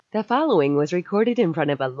The following was recorded in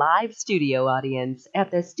front of a live studio audience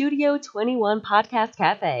at the Studio 21 Podcast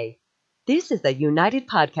Cafe. This is the United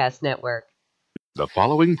Podcast Network. The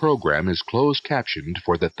following program is closed captioned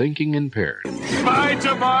for the thinking impaired. By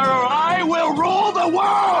tomorrow, I will rule the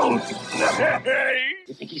world!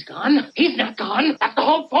 You think he's gone? He's not gone. That's the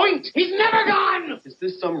whole point. He's never gone. Is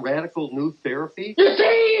this some radical new therapy? You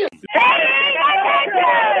see?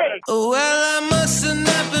 Well, I must have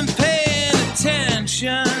not been paying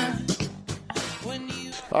attention.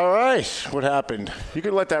 All right, what happened? You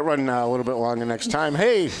can let that run a little bit longer next time.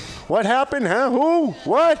 Hey, what happened, huh? Who?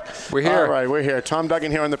 What? We're here. All right, we're here. Tom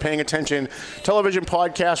Duggan here on the Paying Attention television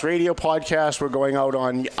podcast, radio podcast. We're going out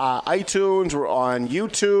on iTunes. We're on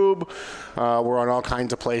YouTube. We're on all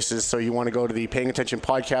kinds of places. So you want to go to the Paying Attention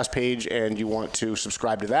podcast page, and you want to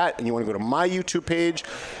subscribe to that, and you want to go to my YouTube page.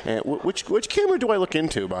 And which camera do I look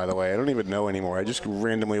into, by the way? I don't even know anymore. I just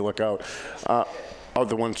randomly look out. Oh,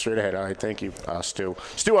 the one straight ahead. All right, thank you, Stu.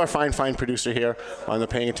 Stu, our fine producer here on the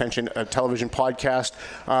Paying Attention television podcast.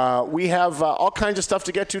 We have all kinds of stuff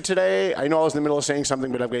to get to today. I know I was in the middle of saying something,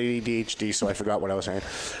 but I've got ADHD, so I forgot what I was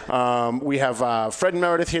saying. We have Fred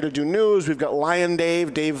Meredith here to do news. We've got Lion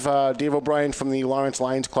Dave O'Brien from the Lawrence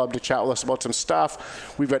Lions Club to chat with us about some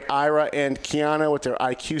stuff. We've got Ira and Kiana with their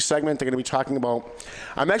IQ segment. They're going to be talking about...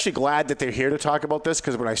 I'm actually glad that they're here to talk about this,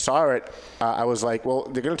 because when I saw it, I was like, well,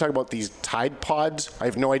 they're going to talk about these Tide Pods. I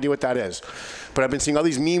have no idea what that is. But I've been seeing all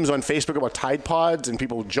these memes on Facebook about Tide Pods and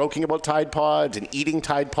people joking about Tide Pods and eating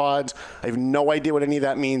Tide Pods. I have no idea what any of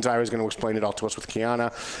that means. I was going to explain it all to us with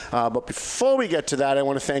Kiana. But before we get to that, I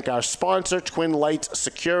want to thank our sponsor, Twin Lights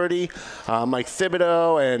Security. Mike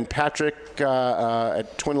Thibodeau and Patrick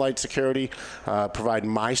at Twin Lights Security provide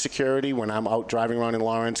my security when I'm out driving around in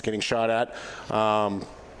Lawrence getting shot at.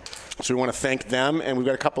 So we want to thank them, and we've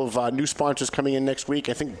got a couple of new sponsors coming in next week.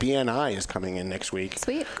 I think BNI is coming in next week.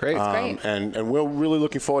 Sweet. Great. Great. And we're really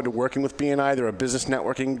looking forward to working with BNI. They're a business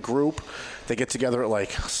networking group. They get together at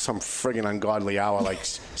like some friggin' ungodly hour, like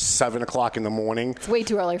 7 o'clock in the morning. It's way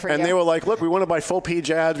too early for you. And they were like, look, we want to buy full-page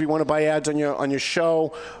ads. We want to buy ads on your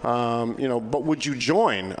show. But would you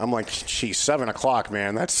join? I'm like, geez, 7 o'clock,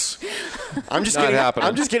 man. That's... I'm just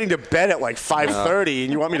getting to bed at like 5:30,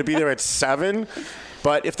 and you want me to be there at 7?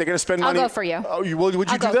 But if they're going to spend money... I'll go for you. Oh, would you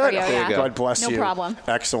I'll do go that? for you, yeah. God bless you. No problem.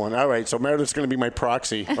 Excellent. All right. So Meredith's going to be my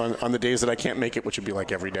proxy on the days that I can't make it, which would be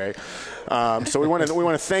like every day. So we want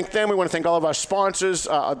to thank them. We want to thank all of our sponsors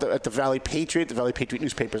at the Valley Patriot. The Valley Patriot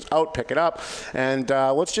newspaper's out. Pick it up. And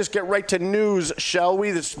let's just get right to news, shall we?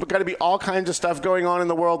 There's got to be all kinds of stuff going on in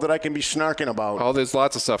the world that I can be snarking about. Oh, there's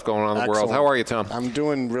lots of stuff going on in the world. Excellent. How are you, Tom? I'm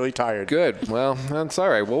doing really tired. Good. Well, that's all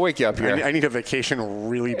right. We'll wake you up here. I need a vacation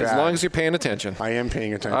really bad. As long as you're paying attention. I am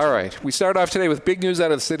paying attention. All right. We start off today with big news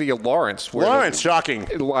out of the city of Lawrence. Shocking.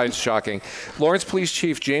 Shocking. Lawrence Police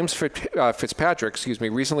Chief James Fitzpatrick,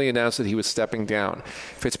 recently announced that he was stepping down.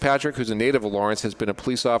 Fitzpatrick, who's a native of Lawrence, has been a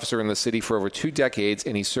police officer in the city for over 2 decades,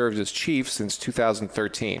 and he served as chief since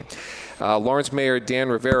 2013. Lawrence Mayor Dan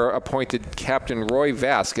Rivera appointed Captain Roy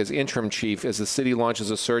Vask as interim chief as the city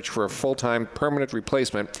launches a search for a full-time permanent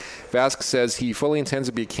replacement. Vask says he fully intends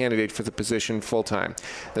to be a candidate for the position full-time.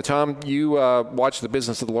 Now, Tom, you watch the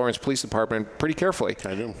business of the Lawrence Police Department pretty carefully.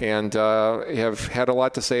 I do. And have had a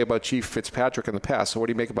lot to say about Chief Fitzpatrick in the past. So what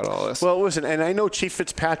do you make about all this? Well, listen, and I know Chief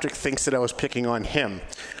Fitzpatrick thinks that I was picking on him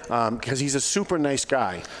because he's a super nice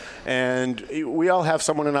guy. And we all have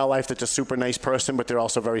someone in our life that's a super nice person, but they're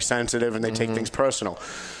also very sensitive and they take things personal.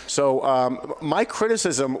 So my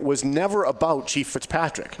criticism was never about Chief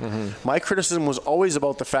Fitzpatrick. My criticism was always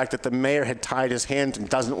about the fact that the mayor had tied his hands and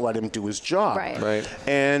doesn't let him do his job. Right.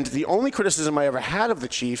 And the only criticism I ever had of the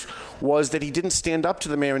chief was that he didn't stand up to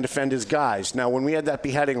the mayor and defend his guys. Now, when we had that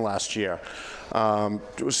beheading last year,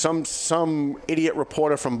 it was some idiot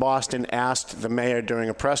reporter from Boston asked the mayor during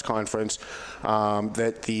a press conference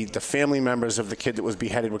that the family members of the kid that was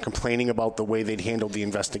beheaded were complaining about the way they'd handled the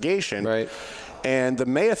investigation. Right. And the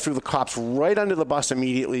mayor threw the cops right under the bus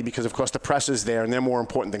immediately because, of course, the press is there, and they're more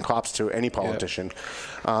important than cops to any politician.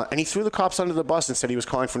 And he threw the cops under the bus and said he was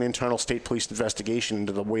calling for an internal state police investigation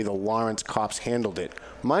into the way the Lawrence cops handled it.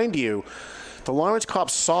 Mind you, the Lawrence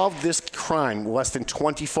cops solved this crime less than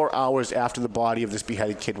 24 hours after the body of this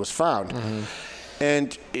beheaded kid was found.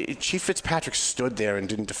 And Chief Fitzpatrick stood there and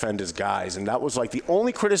didn't defend his guys, and that was like the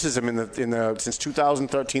only criticism in the since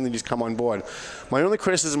 2013 that he's come on board. My only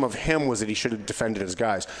criticism of him was that he should have defended his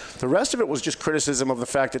guys. The rest of it was just criticism of the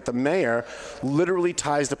fact that the mayor literally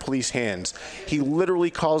ties the police hands. He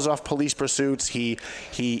literally calls off police pursuits. He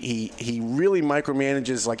really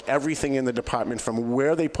micromanages like everything in the department, from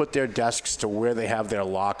where they put their desks to where they have their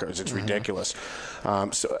lockers. It's ridiculous.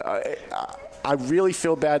 I really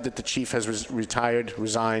feel bad that the chief has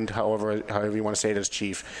resigned, however you want to say it as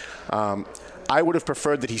chief. I would have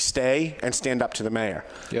preferred that he stay and stand up to the mayor.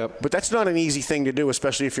 Yep. But that's not an easy thing to do,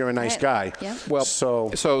 especially if you're a nice guy. Yep. Well,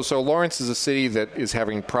 so Lawrence is a city that is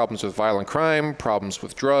having problems with violent crime, problems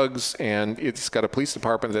with drugs, and it's got a police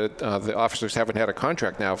department that the officers haven't had a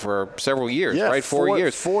contract now for several years, right? 4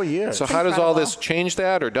 years. 4 years. So how does all this change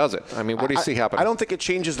that, or does it? I mean, what do you see happening? I don't think it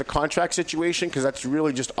changes the contract situation because that's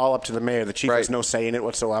really just all up to the mayor. The chief has no say in it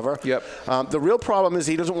whatsoever. Yep. The real problem is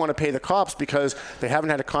he doesn't want to pay the cops because they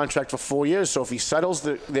haven't had a contract for 4 years. So if he settles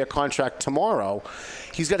their contract tomorrow,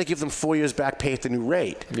 he's got to give them 4 years back pay at the new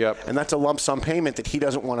rate. Yep. And that's a lump sum payment that he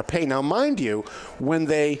doesn't want to pay. Now, mind you, when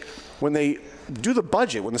they do the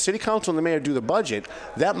budget, when the city council and the mayor do the budget,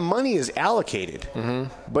 that money is allocated.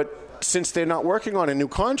 Mm-hmm. But since they're not working on a new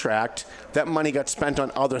contract, that money got spent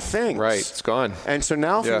on other things. Right, it's gone. And so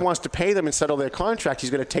now if he wants to pay them and settle their contract, he's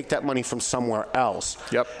going to take that money from somewhere else.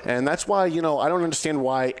 Yep. And that's why, I don't understand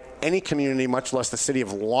why any community, much less the city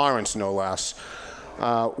of Lawrence, no less,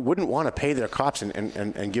 wouldn't want to pay their cops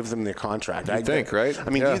and give them their contract. I think, right? I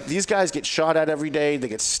mean, these guys get shot at every day. They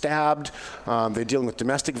get stabbed. They're dealing with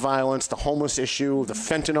domestic violence, the homeless issue, the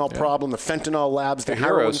fentanyl problem, the fentanyl labs, the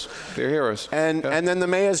heroin. They're heroes. And then the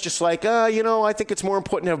mayor's just like, I think it's more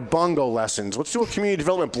important to have bongo lessons. Let's do a community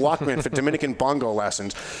development block grant for Dominican bongo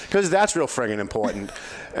lessons because that's real friggin' important.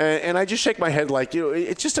 And I just shake my head like,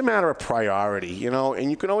 it's just a matter of priority, and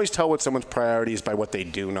you can always tell what someone's priority is by what they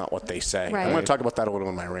do, not what they say. Right. I'm going to talk about that a little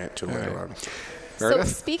in my rant, too, later on. So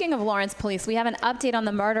speaking of Lawrence police, we have an update on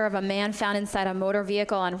the murder of a man found inside a motor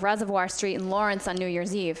vehicle on Reservoir Street in Lawrence on New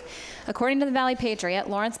Year's Eve. According to the Valley Patriot,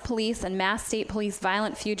 Lawrence Police and Mass State Police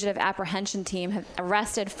Violent Fugitive Apprehension Team have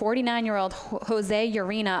arrested 49-year-old Jose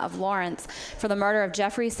Urena of Lawrence for the murder of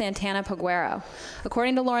Jeffrey Santana Peguero.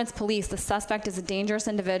 According to Lawrence Police, the suspect is a dangerous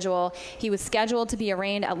individual. He was scheduled to be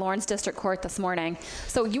arraigned at Lawrence District Court this morning.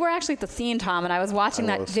 So you were actually at the scene, Tom, and I was watching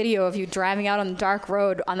that video of you driving out on the dark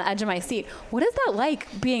road on the edge of my seat. What is that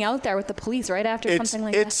like being out there with the police right after something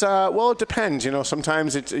like that? Well, it depends.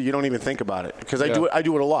 Sometimes you don't even think about it because I do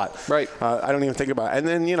it a lot. Right. I don't even think about it. And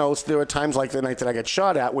then, there are times like the night that I get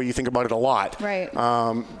shot at where you think about it a lot. Right.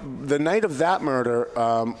 The night of that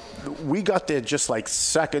murder, we got there just like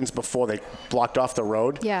seconds before they blocked off the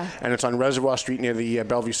road. Yeah. And it's on Reservoir Street near the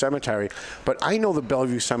Bellevue Cemetery. But I know the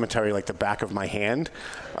Bellevue Cemetery like the back of my hand.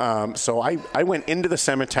 So I went into the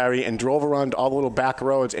cemetery and drove around all the little back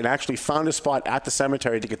roads and actually found a spot at the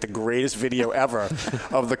cemetery to get the greatest video ever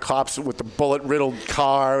of the cops with the bullet-riddled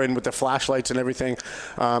car and with the flashlights and everything.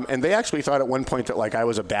 And they actually thought at one point that like I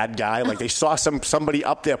was a bad guy. Like they saw somebody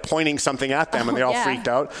up there pointing something at them and they all freaked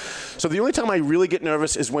out. So the only time I really get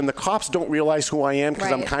nervous is when the cops don't realize who I am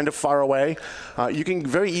because I'm kind of far away. You can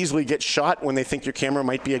very easily get shot when they think your camera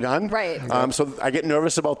might be a gun. Right. So I get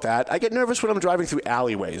nervous about that. I get nervous when I'm driving through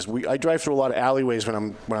alleyways. I drive through a lot of alleyways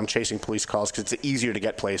when I'm chasing police calls because it's easier to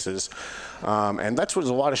get places. And that's where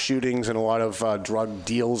there's a lot of shootings and a lot of drug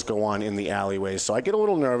deals go on in the alleyways. So I get a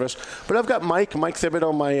little nervous. But I've got Mike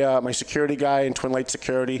Thibodeau, my security guy in Twin Light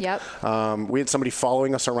Security. Yep. We had somebody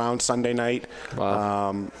following us around Sunday night.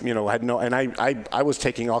 Wow. I was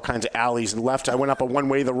taking all kinds of alleys and left. I went up a one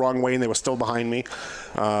way the wrong way and they were still behind me.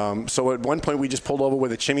 So at one point we just pulled over where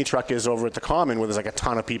the chimney truck is over at the Common where there's like a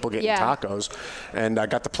ton of people getting tacos. And I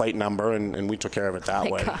got the plate number and we took care of it that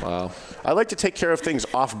way. God. Wow. I like to take care of things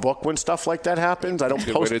off book when stuff like that happens. I don't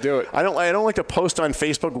Good post. way to do it. I don't like to post on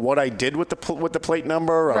Facebook what I did with the plate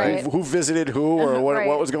number or who visited who or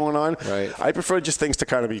what was going on. Right. I prefer just things to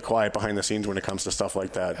kind of be quiet behind the scenes when it comes to stuff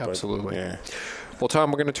like that. Absolutely. But, yeah. Well,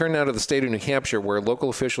 Tom, we're going to turn now to the state of New Hampshire, where local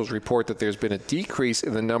officials report that there's been a decrease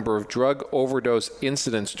in the number of drug overdose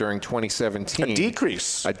incidents during 2017. A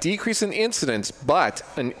decrease? A decrease in incidents, but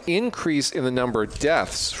an increase in the number of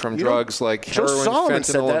deaths from drugs like heroin,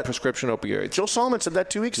 fentanyl, and prescription opioids. Joe Solomon said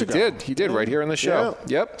that 2 weeks ago. He did, right here on the show.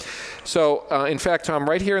 Yeah. Yep. So, in fact, Tom,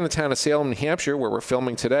 right here in the town of Salem, New Hampshire, where we're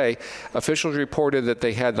filming today, officials reported that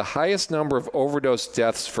they had the highest number of overdose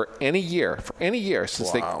deaths for any year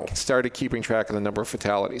since they started keeping track of the number of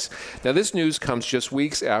fatalities. Now, this news comes just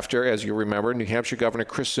weeks after, as you remember, New Hampshire Governor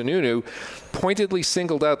Chris Sununu pointedly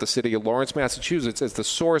singled out the city of Lawrence, Massachusetts as the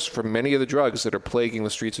source for many of the drugs that are plaguing the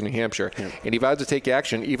streets of New Hampshire. Yeah. And he vowed to take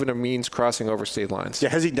action, even if it means crossing over state lines. Yeah,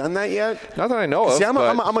 has he done that yet? Not that I know of. See, I'm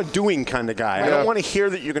a doing kind of guy. Right. I don't want to hear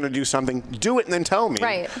that you're going to do something. Do it and then tell me.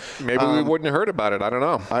 Right. Maybe we wouldn't have heard about it. I don't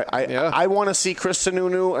know. I want to see Chris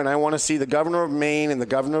Sununu and I want to see the governor of Maine and the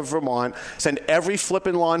governor of Vermont send every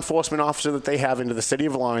flippin' law enforcement officer that they have into the city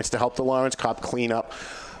of Lawrence to help the Lawrence cop clean up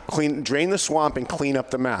drain the swamp and clean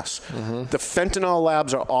up the mess. The fentanyl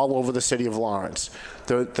labs are all over the city of Lawrence.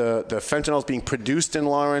 The fentanyl is being produced in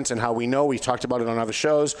Lawrence, and how we know, we talked about it on other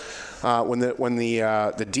shows. When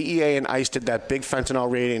the DEA and ICE did that big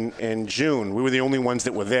fentanyl raid in June, we were the only ones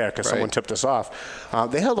that were there because someone tipped us off.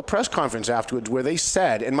 They held a press conference afterwards where they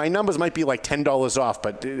said, and my numbers might be like $10 off,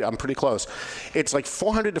 but I'm pretty close. It's like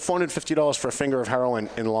 $400 to $450 for a finger of heroin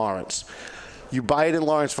in Lawrence. You buy it in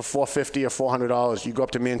Lawrence for $450 or $400. You go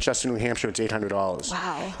up to Manchester, New Hampshire, it's $800.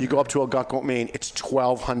 Wow. You go up to Algonquin, Maine, it's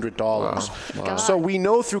 $1,200. Wow. So we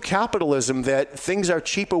know through capitalism that things are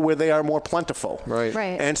cheaper where they are more plentiful. Right.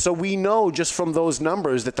 And so we know just from those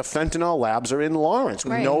numbers that the fentanyl labs are in Lawrence.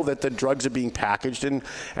 We know that the drugs are being packaged and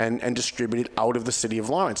distributed out of the city of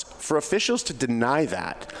Lawrence. For officials to deny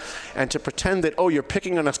that and to pretend that, oh, you're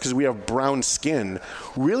picking on us because we have brown skin,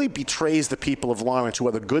 really betrays the people of Lawrence, who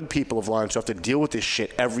are the good people of Lawrence, who have to deal with this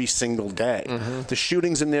shit every single day. The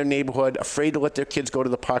shootings in their neighborhood, afraid to let their kids go to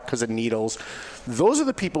the park because of needles. Those are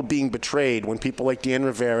the people being betrayed when people like Dan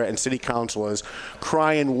Rivera and city councilors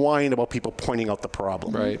cry and whine about people pointing out the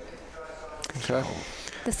problem. Right. Okay.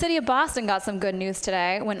 The city of Boston got some good news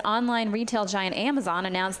today when online retail giant Amazon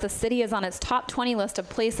announced the city is on its top 20 list of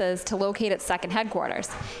places to locate its second headquarters.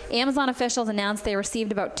 Amazon officials announced they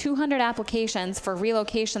received about 200 applications for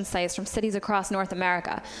relocation sites from cities across North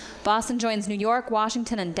America. Boston joins New York,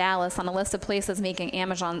 Washington, and Dallas on a list of places making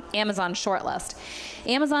Amazon's shortlist.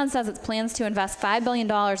 Amazon says it plans to invest $5 billion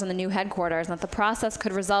in the new headquarters and that the process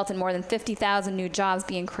could result in more than 50,000 new jobs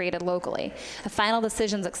being created locally. A final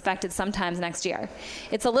decision is expected sometime next year.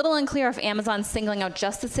 It's a little unclear if Amazon's singling out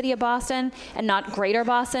just the city of Boston and not greater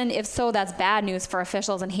Boston. If so, that's bad news for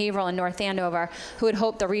officials in Haverhill and North Andover who had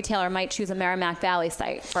hoped the retailer might choose a Merrimack Valley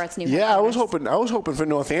site for its new headquarters. I was hoping for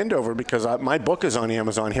North Andover because my book is on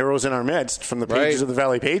Amazon, Heroes in Our Midst, from the pages of the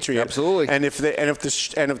Valley Patriot. Absolutely. And if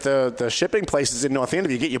the shipping place is in North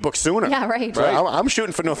Andover, you get your book sooner. Yeah, right. So I'm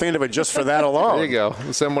shooting for North Andover just for that alone. There you go.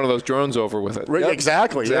 We'll send one of those drones over with it. Right,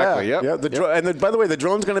 exactly. Exactly. Yeah. Yep. And by the way, the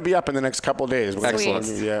drone's going to be up in the next couple of days. Excellent.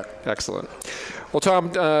 Yeah. Excellent. Well,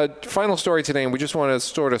 Tom, final story today, and we just want to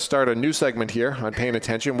sort of start a new segment here on Paying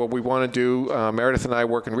Attention. What we want to do, Meredith and I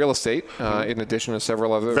work in real estate, in addition to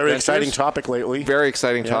several other Very ventures. exciting topic lately. Very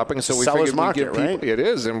exciting topic. And so we Seller's figured market, we'd give people, right? It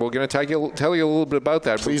is, and we're going to tell you a little bit about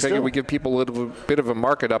that. Please we figured do. we'd give people a little bit of a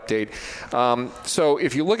market update. So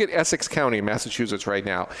if you look at Essex County, Massachusetts right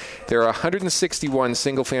now, there are 161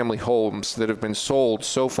 single-family homes that have been sold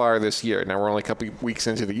so far this year. Now, we're only a couple of weeks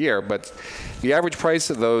into the year, but the average price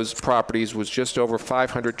of those properties was just over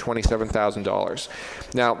 $527,000.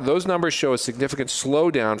 Now, those numbers show a significant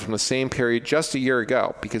slowdown from the same period just a year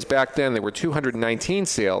ago, because back then there were 219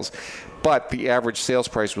 sales, but the average sales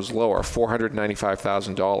price was lower,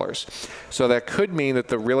 $495,000. So that could mean that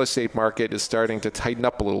the real estate market is starting to tighten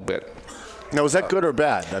up a little bit. Now, is that good or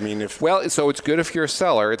bad? I mean, so it's good if you're a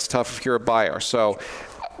seller. It's tough if you're a buyer. So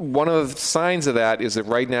one of the signs of that is that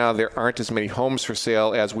right now there aren't as many homes for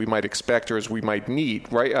sale as we might expect or as we might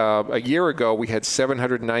need. Right, a year ago we had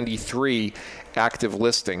 793 active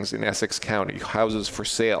listings in Essex County, houses for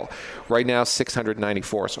sale. Right now,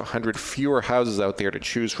 694, so 100 fewer houses out there to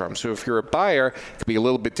choose from. So if you're a buyer, it can be a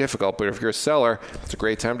little bit difficult, but if you're a seller, it's a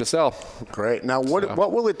great time to sell. Great. Now,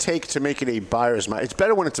 what will it take to make it a buyer's market? It's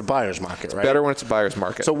better when it's a buyer's market, right? Better when it's a buyer's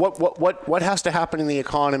market. So what has to happen in the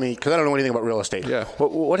economy, because I don't know anything about real estate. Yeah.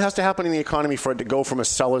 What has to happen in the economy for it to go from a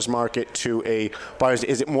seller's market to a buyer's?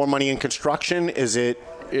 Is it more money in construction? Is it...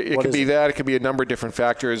 It could be that. It could be a number of different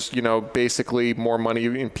factors. Basically more money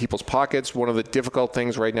in people's pockets. One of the difficult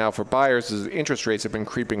things right now for buyers is interest rates have been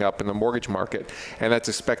creeping up in the mortgage market, and that's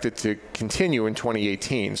expected to continue in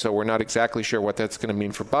 2018. So we're not exactly sure what that's going to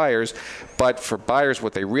mean for buyers. But for buyers,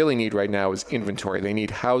 what they really need right now is inventory. They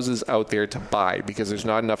need houses out there to buy because there's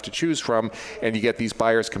not enough to choose from, and you get these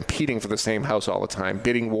buyers competing for the same house all the time,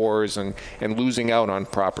 bidding wars and losing out on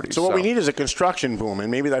properties. So what we need is a construction boom, and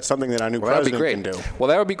maybe that's something that our new president can do. Well,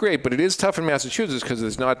 that would be great, but it is tough in Massachusetts because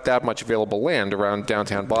there's not that much available land around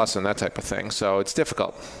downtown Boston, that type of thing. So it's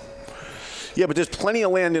difficult. Yeah, but there's plenty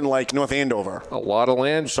of land in like North Andover. A lot of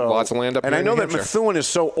land, lots of land up here. And I know in New that Hampshire. Methuen is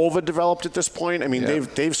so overdeveloped at this point. I mean,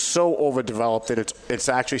 they've so overdeveloped that it's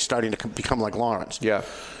actually starting to become like Lawrence. Yeah.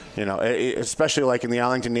 You know, especially like in the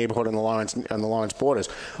Arlington neighborhood and the Lawrence borders.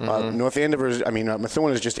 North Andover,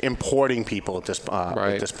 Methuen is just importing people at this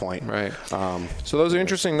point. Right. So those are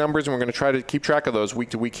interesting numbers, and we're going to try to keep track of those week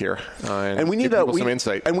to week here, and we need some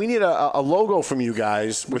insight. And we need a logo from you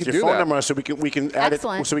guys with your phone number, so we can add it.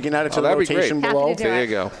 So we can add it to the rotation below. There you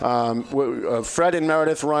go. Fred and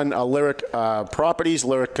Meredith run Lyric Properties,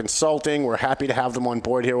 Lyric Consulting. We're happy to have them on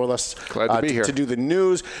board here with us. Glad to be here to do the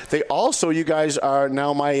news. They also, you guys are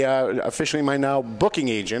now officially my booking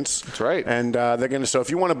agents. That's right. And they're going to. So if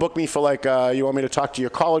you want to book me for you want me to talk to your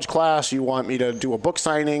college class, you want me to do a book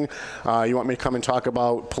signing, you want me to come and talk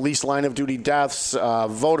about police line of duty deaths,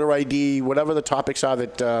 voter ID, whatever the topics are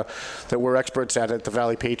that we're experts at the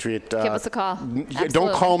Valley Patriot. Give us a call.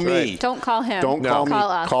 Don't call me. Right. Don't call him. Don't call me.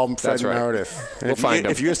 Call us. Call Fred and Meredith. We'll find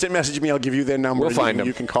them. If you instant message me, I'll give you their number. We'll find them.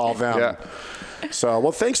 You can call them. Yeah. So,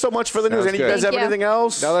 well, thanks so much for the news. Sounds You guys good. have anything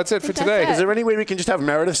else? No, that's it for today. Is there any way we can just have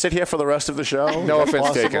Meredith sit here for the rest of the show? No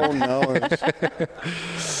offense taken. No.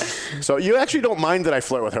 So you actually don't mind that I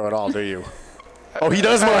flirt with her at all, do you? Oh, he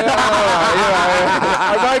does mind.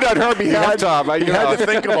 I mind on her behalf. Tom, he had to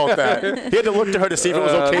think about that. He had to look to her to see if it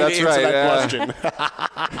was okay to answer that question.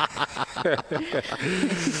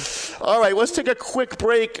 All right, let's take a quick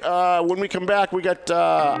break. When we come back, we got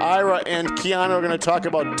Ira and Kiana are going to talk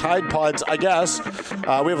about Tide Pods, I guess.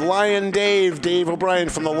 We have Lion Dave O'Brien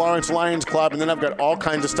from the Lawrence Lions Club, and then I've got all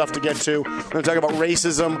kinds of stuff to get to. We're going to talk about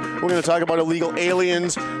racism. We're going to talk about illegal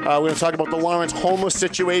aliens. We're going to talk about the Lawrence homeless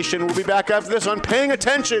situation. We'll be back after this on Paying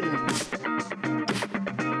Attention.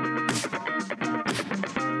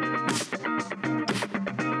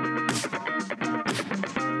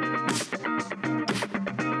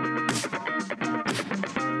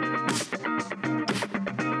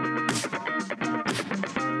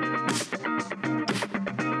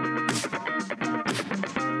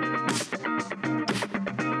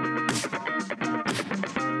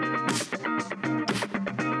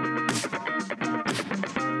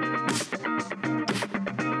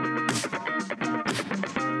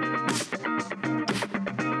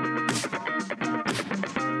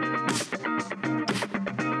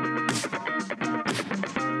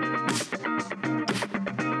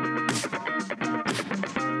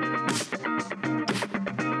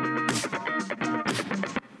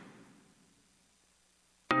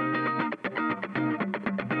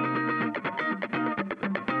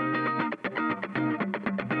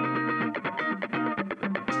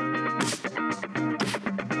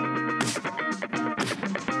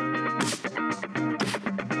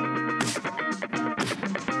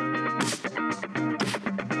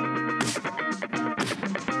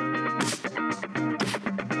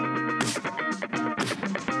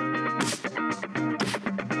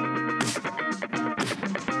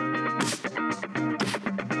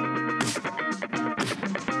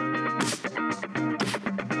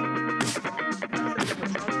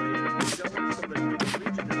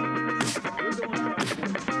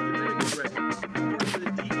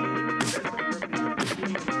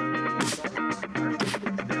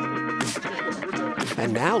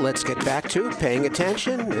 And now let's get back to Paying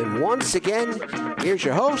Attention. And once again, here's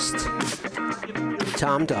your host,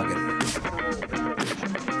 Tom Duggan.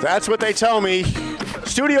 That's what they tell me.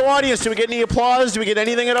 Studio audience, do we get any applause? Do we get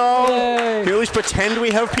anything at all? Can we at least pretend we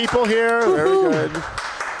have people here? Very good.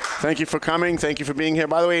 Thank you for coming. Thank you for being here.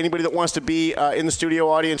 By the way, anybody that wants to be in the studio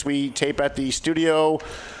audience, we tape at the Studio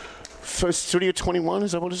 21,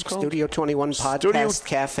 is that what it's called? Studio 21 Podcast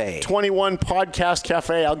Cafe. 21 Podcast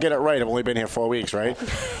Cafe. I'll get it right. I've only been here 4 weeks, right?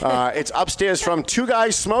 It's upstairs from Two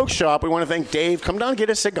Guys Smoke Shop. We want to thank Dave. Come down, get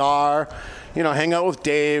a cigar. Hang out with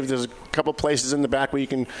Dave. There's a couple places in the back where you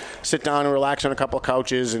can sit down and relax on a couple of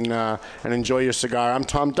couches and enjoy your cigar. I'm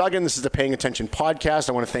Tom Duggan. This is the Paying Attention podcast.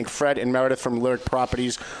 I want to thank Fred and Meredith from Lyric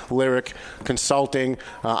Properties, Lyric Consulting.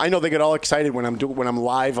 I know they get all excited when I'm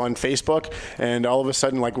live on Facebook, and all of a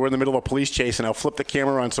sudden, like, we're in the middle of a police chase, and I'll flip the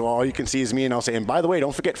camera on so all you can see is me, and I'll say, and by the way,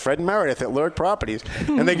 don't forget Fred and Meredith at Lyric Properties.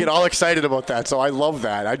 And they get all excited about that, so I love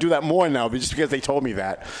that. I do that more now just because they told me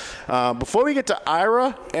that. Before we get to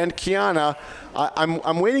Ira and Kiana,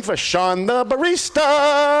 I'm waiting for Sean the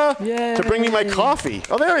barista to bring me my coffee.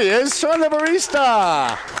 Oh, there he is, Sean the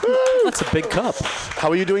barista. Woo. That's a big cup. How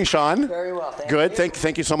are you doing, Sean? Very well, Good.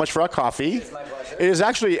 Thank you so much for our coffee. It's my pleasure. It is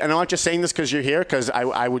actually, and I'm not just saying this because you're here, because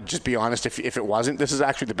I would just be honest, if it wasn't, this is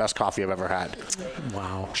actually the best coffee I've ever had.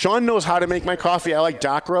 Wow. Sean knows how to make my coffee. I like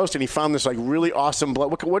dark roast, and he found this really awesome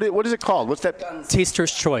blend. What is it called? What's that?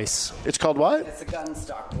 Taster's Choice. It's called what? It's a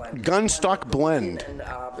Gunstock blend. Gunstock blend. And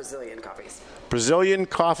Brazilian coffees. Brazilian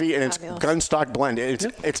coffee, and it's Gunstock blend.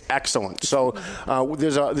 It's excellent. So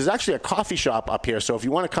there's actually a coffee shop up here. So if you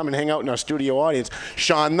want to come and hang out in our studio audience,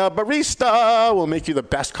 Sean the barista will make you the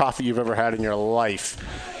best coffee you've ever had in your life.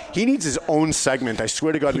 He needs his own segment. I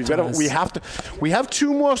swear to God, we have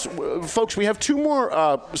two more, folks. We have two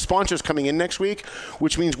more sponsors coming in next week,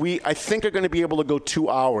 which means I think are going to be able to go 2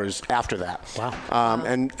 hours after that. Wow.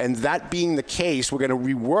 And that being the case, we're going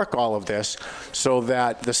to rework all of this so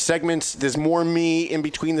that the segments, there's more me in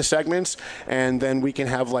between the segments, and then we can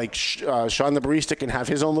have like Sean the barista can have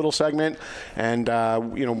his own little segment, and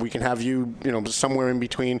we can have you somewhere in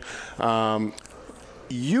between.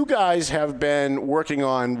 You guys have been working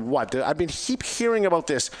on what? I've been keep hearing about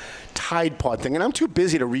this Tide Pod thing, and I'm too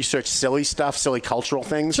busy to research silly stuff, silly cultural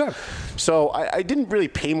things. Sure. So I didn't really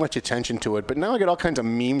pay much attention to it, but now I get all kinds of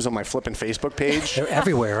memes on my flipping Facebook page. They're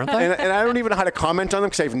everywhere, aren't they? And I don't even know how to comment on them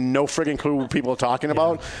because I have no friggin' clue what people are talking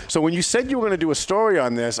about. So when you said you were going to do a story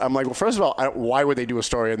on this, I'm like, well, first of all, why would they do a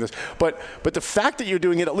story on this? But the fact that you're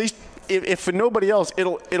doing it, at least if for nobody else,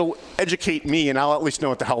 it'll educate me, and I'll at least know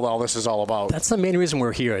what the hell all this is all about. That's the main reason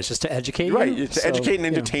we're here, is just to educate you. Right, to educate and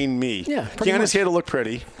entertain me. Yeah, Kiana's here to look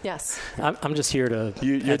pretty. Yes. I'm just here to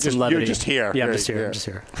add some levity. You're just here. Yeah, I'm just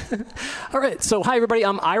here. All right, so hi, everybody.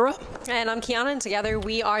 I'm Ira. And I'm Kiana, and together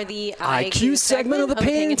we are the IQ segment of the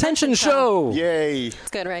Paying Attention Show. Yay.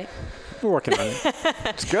 It's good, right? We're working on it.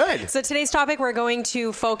 It's good. So today's topic, we're going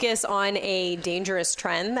to focus on a dangerous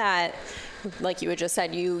trend that, like you had just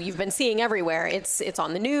said, you've been seeing everywhere. It's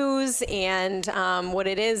on the news, and what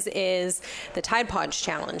it is the Tide Pods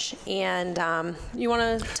Challenge. And you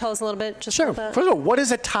want to tell us a little bit? Just sure. First of all, what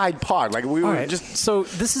is a Tide Pod? Like so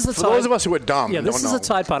this is a for those of us who are dumb. Yeah, this don't is know. a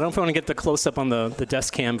Tide Pod. I don't know if we want to get the close up on the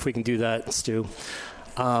desk cam. If we can do that, Stu.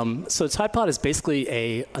 So Tide Pod is basically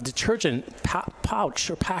a detergent pouch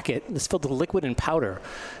or packet that's filled with liquid and powder,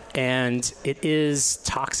 and it is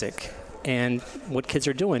toxic. And what kids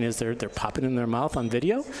are doing is they're popping it in their mouth on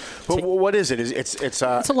video. But what is it? It's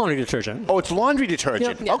a laundry detergent. Oh, it's laundry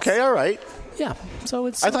detergent. Yep. Yes. Okay, all right. Yeah, so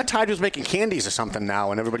it's. I thought Tide was making candies or something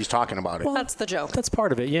now, and everybody's talking about it. Well, that's the joke. That's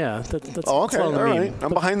part of it. Yeah. That's okay. All right.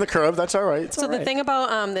 I'm behind the curve. That's all right. So the thing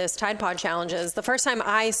about this Tide Pod Challenge is the first time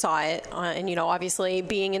I saw it, and obviously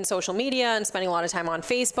being in social media and spending a lot of time on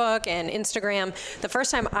Facebook and Instagram, the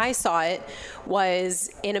first time I saw it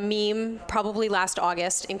was in a meme probably last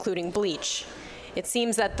August, including bleach. It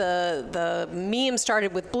seems that the meme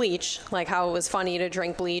started with bleach, like how it was funny to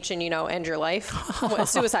drink bleach and, end your life. A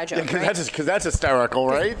suicide joke, right? Because that's hysterical,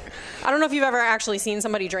 right? I don't know if you've ever actually seen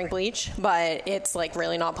somebody drink bleach, but it's like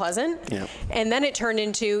really not pleasant. Yeah. And then it turned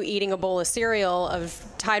into eating a bowl of cereal of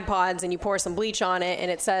Tide Pods, and you pour some bleach on it,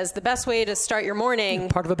 and it says the best way to start your morning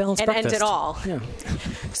part of a balanced and breakfast. end it all. Yeah.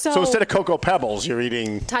 So instead of Cocoa Pebbles, you're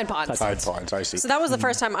eating Tide Pods. Tide Pods, I see. So that was the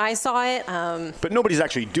first time I saw it. But nobody's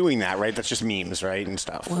actually doing that, right? That's just memes, right, and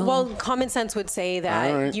stuff. Well, common sense would say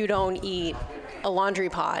that you don't eat a laundry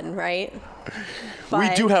pod, right? But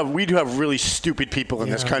we do have really stupid people in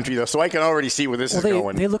this country, though, so I can already see where this is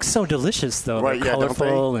going. They look so delicious, though. Right, They're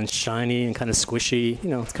colorful and shiny and kind of squishy.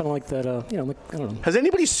 It's kind of like that. I don't know. Has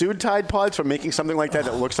anybody sued Tide Pods for making something like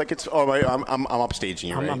that looks like it's? Oh, I'm upstaging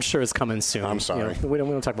you. Right? I'm sure it's coming soon. I'm sorry. We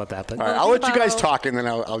don't talk about that. But all right, I'll let you guys talk, and then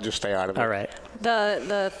I'll just stay out of it. All right.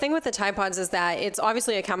 The thing with the Tide Pods is that it's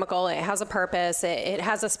obviously a chemical. It has a purpose. It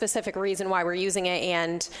has a specific reason why we're using it,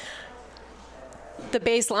 and the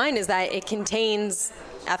baseline is that it contains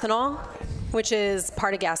ethanol, which is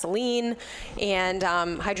part of gasoline, and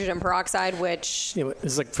hydrogen peroxide, which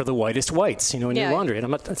is like for the whitest whites, in your laundry.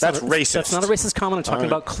 And that's racist. That's not a racist comment. I'm talking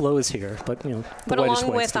about clothes here, but But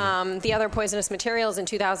along with the other poisonous materials, in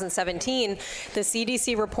 2017, the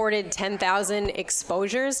CDC reported 10,000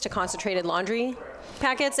 exposures to concentrated laundry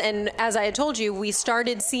packets, and as I had told you, we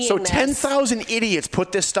started seeing So 10,000 idiots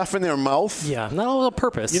put this stuff in their mouth? Yeah, not all on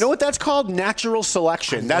purpose. You know what that's called? Natural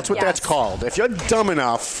selection. That's what that's called. If you're dumb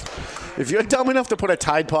enough to put a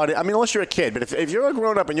Tide Pod, unless you're a kid, but if you're a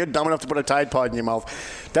grown-up and you're dumb enough to put a Tide Pod in your mouth,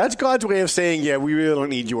 that's God's way of saying, yeah, we really don't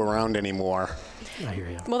need you around anymore. I hear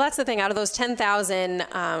you. Well, that's the thing. Out of those 10,000,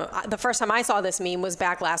 the first time I saw this meme was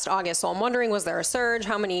back last August. So I'm wondering, was there a surge?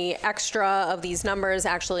 How many extra of these numbers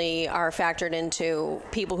actually are factored into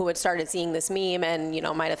people who had started seeing this meme and,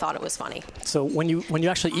 might have thought it was funny? So when you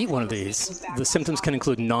actually eat one of these, the symptoms can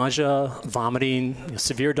include nausea, vomiting,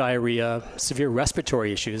 severe diarrhea, severe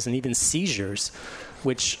respiratory issues, and even seizures,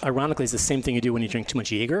 which ironically is the same thing you do when you drink too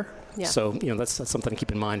much Jaeger. Yeah. So, that's something to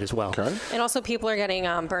keep in mind as well. Okay. And also people are getting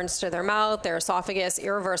burns to their mouth, their esophagus,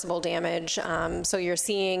 irreversible damage. So you're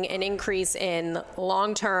seeing an increase in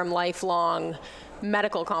long-term, lifelong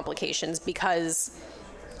medical complications because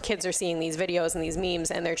kids are seeing these videos and these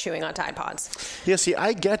memes and they're chewing on Tide Pods. Yeah, see,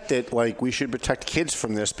 I get that, like, we should protect kids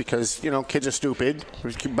from this because, you know, kids are stupid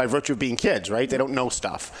by virtue of being kids, right? They don't know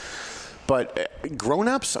stuff. But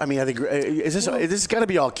grown-ups, I mean, I think, is this got to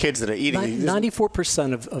be all kids that are eating?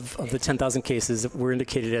 94% of the 10,000 cases were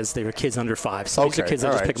indicated as they were kids under 5. So these are kids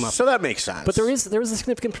that just pick them up. So that makes sense. But there is a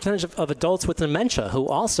significant percentage of adults with dementia who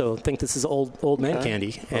also think this is old man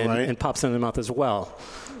candy and pops in their mouth as well.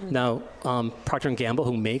 Now, Procter & Gamble,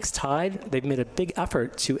 who makes Tide, they've made a big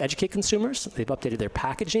effort to educate consumers. They've updated their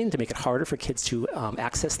packaging to make it harder for kids to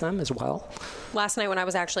access them as well. Last night when I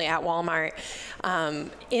was actually at Walmart,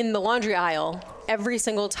 in the laundry aisle, every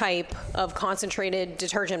single type of concentrated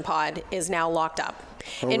detergent pod is now locked up.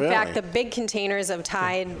 In fact, the big containers of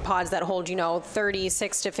Tide pods that hold,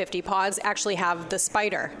 36 to 50 pods actually have the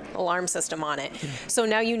spider alarm system on it. So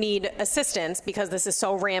now you need assistance because this is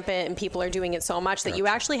so rampant and people are doing it so much that you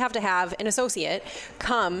actually have to have an associate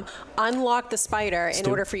come unlock the spider in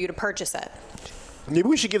order for you to purchase it. Maybe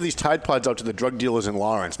we should give these Tide Pods out to the drug dealers in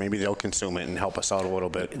Lawrence. Maybe they'll consume it and help us out a little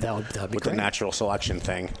bit. That'd be with great. The natural selection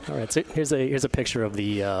thing. All right, so here's a picture of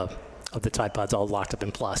the Tide Pods all locked up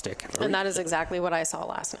in plastic. And that is exactly what I saw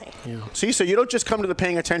last night. Yeah. See, so you don't just come to the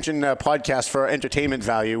Paying Attention podcast for entertainment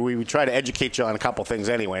value. We try to educate you on a couple things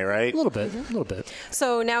anyway, right? A little bit.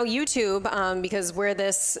 So now YouTube, because where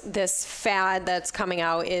this fad that's coming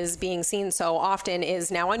out is being seen so often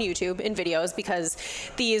is now on YouTube in videos because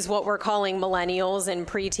these, what we're calling millennials and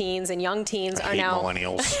preteens and young teens I are hate now...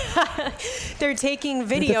 millennials. They're taking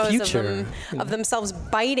videos of themselves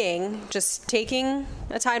biting, just taking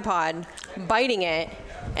a Tide Pod, biting it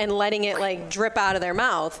and letting it like drip out of their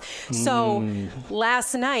mouth. So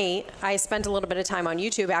last night I spent a little bit of time on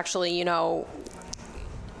YouTube actually,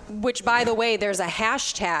 which, by the way, there's a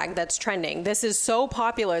hashtag that's trending. This is so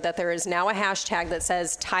popular that there is now a hashtag that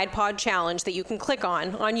says Tide Pod Challenge that you can click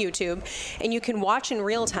on YouTube, and you can watch in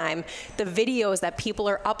real time the videos that people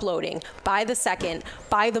are uploading by the second,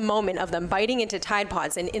 by the moment of them biting into Tide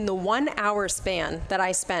Pods. And in the 1 hour span that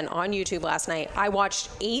I spent on YouTube last night, I watched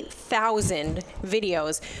 8,000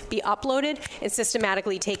 videos be uploaded and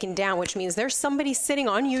systematically taken down, which means there's somebody sitting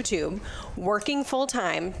on YouTube working full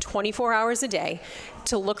time, 24 hours a day,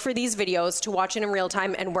 to look for these videos, to watch it in real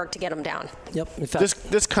time, and work to get them down. Yep. In fact,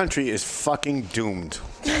 this country is fucking doomed.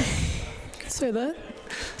 Say that.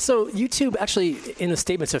 So YouTube actually, in a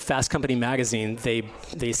statement to Fast Company magazine, they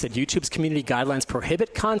said YouTube's community guidelines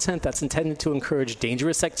prohibit content that's intended to encourage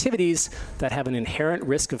dangerous activities that have an inherent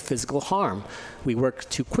risk of physical harm. We work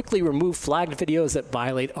to quickly remove flagged videos that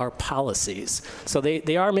violate our policies. So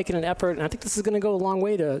they are making an effort, and I think this is going to go a long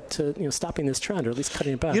way to stopping this trend, or at least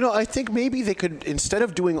cutting it back. I think maybe they could, instead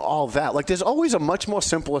of doing all that, like there's always a much more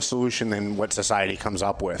simpler solution than what society comes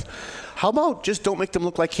up with. How about just don't make them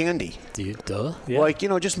look like candy? Duh. Yeah. Like,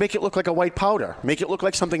 just make it look like a white powder. Make it look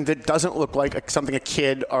like something that doesn't look like something a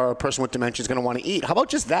kid or a person with dementia is going to want to eat. How about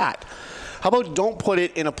just that? How about don't put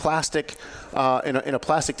it in a plastic, in a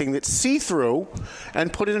plastic thing that's see-through,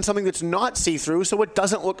 and put it in something that's not see-through, so it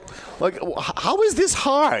doesn't look like. How is this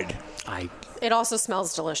hard? It also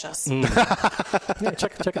smells delicious. Yeah,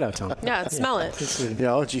 check it out, Tom. Yeah, smell it.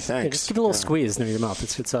 Yeah, gee, thanks. Yeah, just give it a little squeeze near your mouth.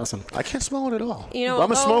 It's awesome. I can't smell it at all. Well,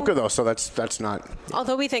 I'm a smoker though, so that's not.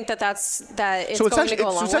 Although we think that it's So going actually, to go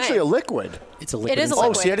a long it's way. actually a liquid. It's a liquid. It is a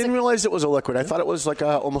liquid. Oh, see, I didn't realize it was a liquid. I thought it was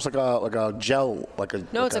almost like a gel,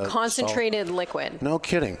 No, it's a concentrated liquid. No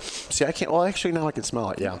kidding. See, I can't. Well, actually, now I can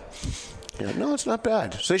smell it. Yeah. No, it's not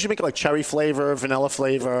bad. So they should make it like cherry flavor, vanilla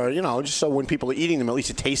flavor, just so when people are eating them, at least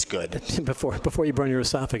it tastes good. Before you burn your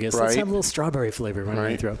esophagus, right. Let's have a little strawberry flavor running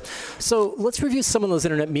right through. So let's review some of those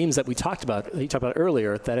internet memes that you talked about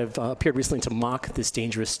earlier that have appeared recently to mock this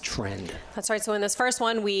dangerous trend. That's right. So in this first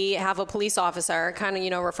one, we have a police officer, kind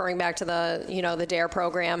of, referring back to the, the DARE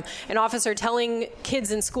program, an officer telling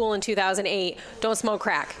kids in school in 2008, don't smoke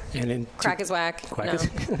crack. Crack is whack.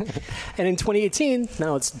 And in 2018,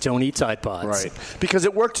 now it's don't eat Tide Pods. Right. Because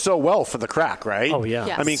it worked so well for the crack, right? Oh, yeah.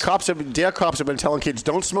 Yes. I mean, DARE cops have been telling kids,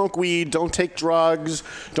 don't smoke weed, don't take drugs,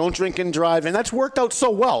 don't drink and drive, and that's worked out so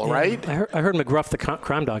well, right? I heard McGruff, the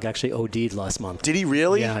crime dog, actually OD'd last month. Did he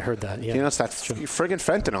really? Yeah, I heard that. Yeah. It's that friggin'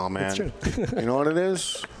 fentanyl, man. That's true. You know what it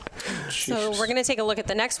is? So we're going to take a look at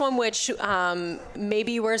the next one, which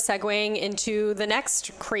maybe we're segueing into the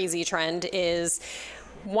next crazy trend is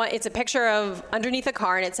It's a picture of underneath a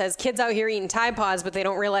car, and it says kids out here eating Tide Pods, but they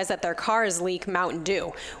don't realize that their cars leak Mountain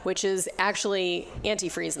Dew, which is actually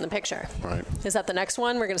antifreeze in the picture. Right. Is that the next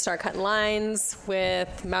one? We're going to start cutting lines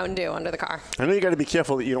with Mountain Dew under the car. I know you got to be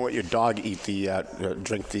careful that you don't let your dog eat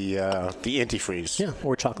drink the antifreeze. Yeah,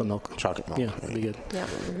 or chocolate milk. Chocolate milk. Yeah, that'd be good. Yeah.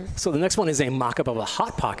 So the next one is a mock-up of a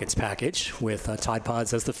Hot Pockets package with Tide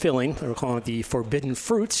Pods as the filling. We're calling it the Forbidden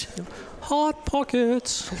Fruit. Hot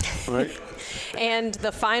Pockets. Right. And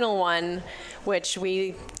the final one, which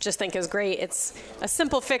we just think is great, it's a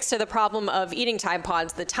simple fix to the problem of eating Tide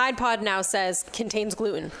Pods. The Tide Pod now says contains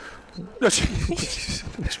gluten. Which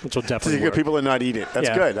will definitely So you get work. people to not eat it. That's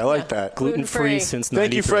good. I like that. Gluten-free since 93.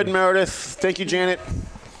 Thank you, Fred Meredith. Thank you, Janet.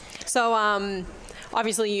 So,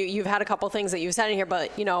 obviously, you've had a couple things that you've said in here,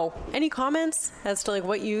 but, any comments as to,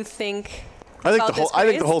 what you think I think about this I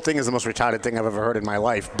think craze? the whole thing is the most retarded thing I've ever heard in my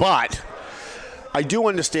life. But I do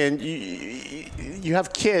understand you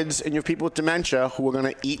have kids and you have people with dementia who are going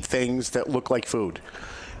to eat things that look like food.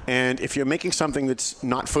 And if you're making something that's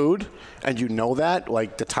not food, and you know that,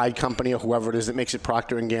 like the Tide Company or whoever it is that makes it,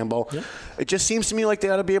 Procter & Gamble, it just seems to me like they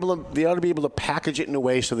ought to be able to package it in a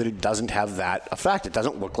way so that it doesn't have that effect. It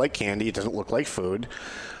doesn't look like candy. It doesn't look like food.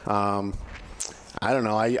 I don't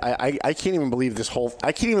know. I can't even believe this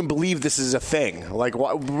I can't even believe this is a thing. Like,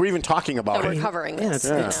 we're even talking about That it. we're covering this.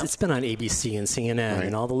 It's been on ABC and CNN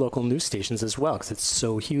and all the local news stations as well because it's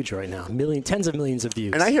so huge right now. Tens of millions of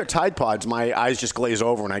views. And I hear Tide Pods, my eyes just glaze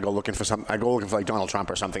over when I go looking for something. I go looking for like Donald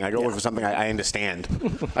Trump or something. I go looking for something I understand.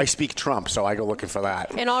 I speak Trump, so I go looking for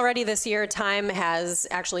that. And already this year, Time has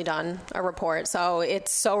actually done a report. So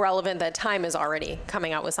it's so relevant that Time is already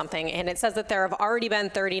coming out with something. And it says that there have already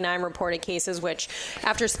been 39 reported cases, which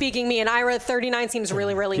after speaking me and Ira, 39 seems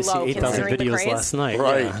really, really You see low 8,000 considering the videos craze. last night.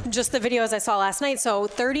 Right. Yeah. Just the videos I saw last night. So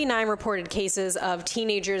 39 reported cases of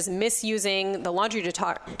teenagers misusing the laundry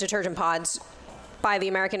detergent pods by the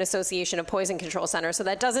American Association of Poison Control Centers. So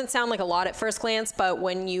that doesn't sound like a lot at first glance, but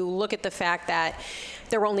when you look at the fact that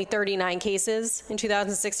there were only 39 cases in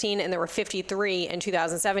 2016 and there were 53 in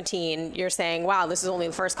 2017, you're saying, wow, this is only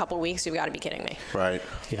the first couple of weeks. You've got to be kidding me. Right.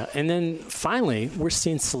 Yeah, and then finally, we're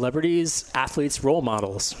seeing celebrities, athletes, role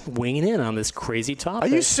models weighing in on this crazy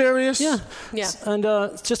topic. Are you serious? Yeah. Yeah. And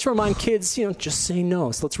just to remind kids, just say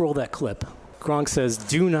no. So let's roll that clip. Gronk says,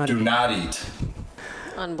 do not eat.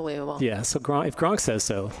 Unbelievable. Yeah, so if Gronk says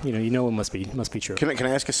so, you know it must be true. Can I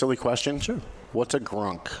ask a silly question? Sure. What's a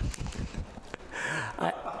grunk?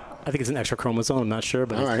 I think it's an extra chromosome. I'm not sure,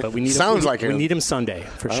 but, All right. but we need Sounds him, like we it. need him Sunday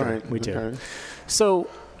for All sure. right. We do. Okay. So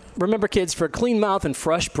remember, kids, for a clean mouth and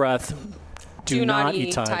fresh breath, do not eat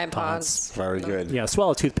eat Tide Tide Pods. Very good. Yeah,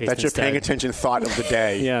 swallow toothpaste. That's your instead. paying attention thought of the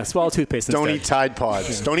day. Yeah, swallow toothpaste instead. Don't eat Tide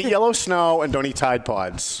Pods. Don't eat yellow snow and don't eat Tide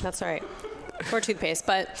Pods. That's right. Or toothpaste.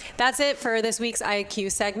 But that's it for this week's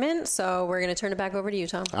IQ segment. So we're going to turn it back over to you,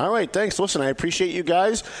 Tom. All right, thanks. Listen, I appreciate you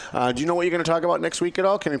guys. Do you know what you're going to talk about next week at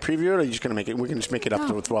all? Can we preview it, or are you just going to make it? We can just make it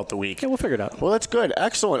up throughout the week. Yeah, we'll figure it out. Well, that's good.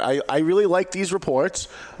 Excellent. I really like these reports.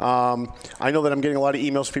 I know that I'm getting a lot of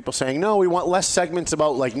emails from people saying, no, we want less segments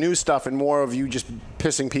about like news stuff and more of you just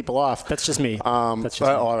pissing people off. That's just me. That's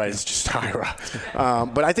just all right, it's just Ira.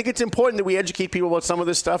 But I think it's important that we educate people about some of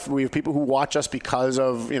this stuff. We have people who watch us because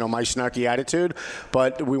of my snarky attitude,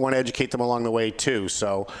 but we want to educate them along the way too.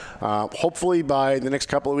 So hopefully by the next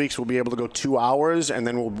couple of weeks we'll be able to go 2 hours, and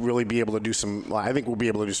then we'll really be able to do some. Well, I think we'll be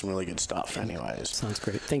able to do some really good stuff. Anyways, sounds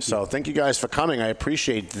great. Thank you. So thank you guys for coming. I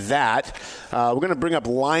appreciate that. We're going to bring up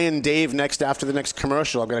Lion Dave next after the next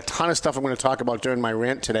commercial. I've got a ton of stuff I'm going to talk about during my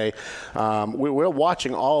rant today. We're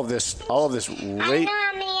watching all of this.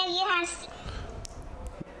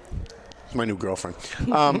 My new girlfriend.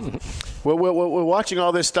 We're watching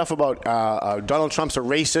all this stuff about Donald Trump's a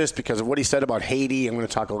racist because of what he said about Haiti. I'm going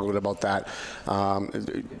to talk a little bit about that.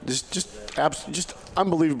 Just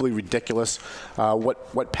unbelievably ridiculous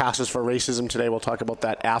what passes for racism today. We'll talk about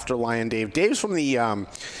that after Lion Dave. Dave is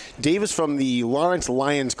from the Lawrence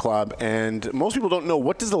Lions Club, and most people don't know,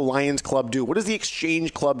 what does the Lions Club do? What does the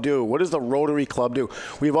Exchange Club do? What does the Rotary Club do?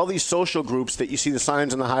 We have all these social groups that you see the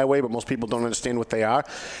signs on the highway, but most people don't understand what they are.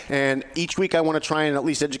 And each week I want to try and at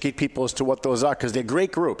least educate people as to what those are, because they're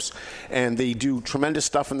great groups and they do tremendous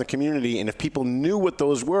stuff in the community. And if people knew what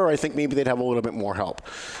those were, I think maybe they'd have a little bit more help.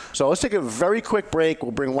 So let's take a very quick break.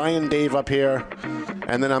 We'll bring Lion Dave up here,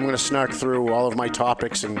 and then I'm going to snark through all of my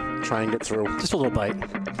topics and try and get through. Just a little bite.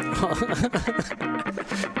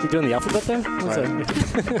 You doing the alphabet there? What's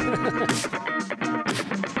that?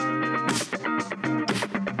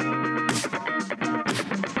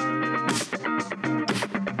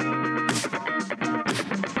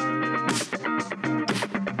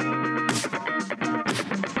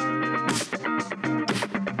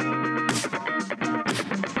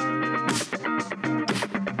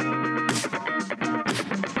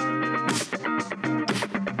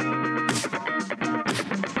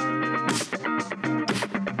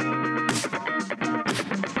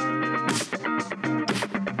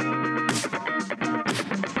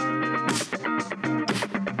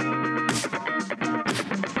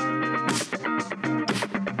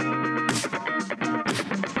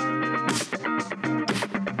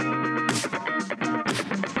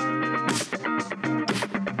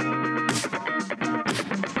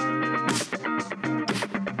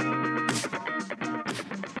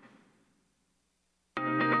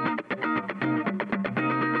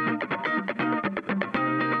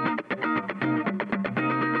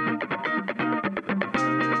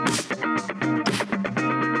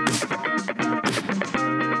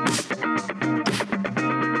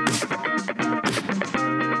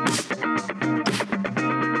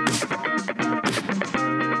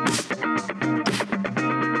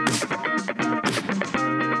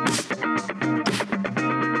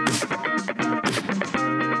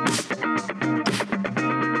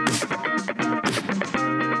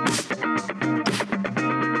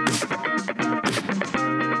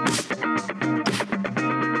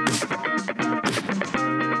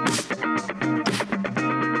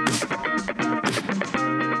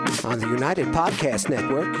 United Podcast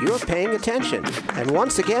Network, you're paying attention. And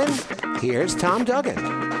once again, here's Tom Duggan.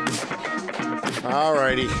 All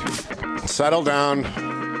righty. Settle down.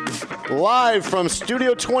 Live from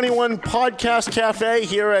Studio 21 Podcast Cafe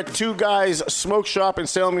here at Two Guys Smoke Shop in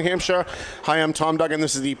Salem, New Hampshire. Hi, I'm Tom Duggan.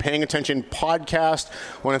 This is the Paying Attention Podcast.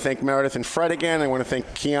 I want to thank Meredith and Fred again. I want to thank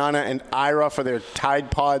Kiana and Ira for their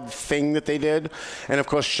Tide Pod thing that they did. And, of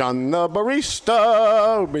course, Sean the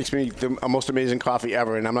barista. It makes me the most amazing coffee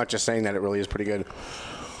ever, and I'm not just saying that. It really is pretty good.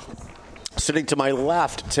 Sitting to my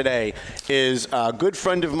left today is a good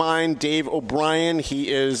friend of mine, Dave O'Brien. He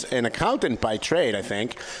is an accountant by trade, I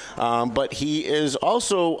think, but he is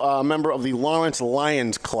also a member of the Lawrence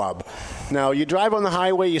Lions Club. Now, you drive on the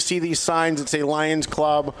highway, you see these signs that say Lions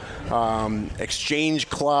Club, Exchange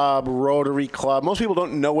Club, Rotary Club. Most people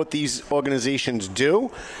don't know what these organizations do,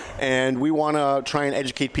 and we want to try and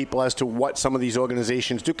educate people as to what some of these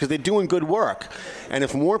organizations do, because they're doing good work. And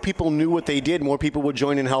if more people knew what they did, more people would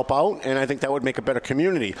join and help out, and I think that would make a better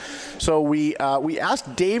community. So we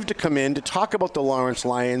asked Dave to come in to talk about the Lawrence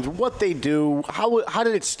Lions, what they do, how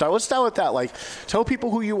did it start? Let's start with that. Like, tell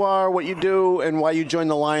people who you are, what you do, and why you joined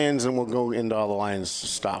the Lions, and we'll go into all the Lions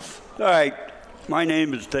stuff. All right. My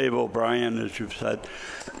name is Dave O'Brien, as you've said.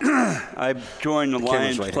 I joined the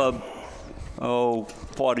Lions Club,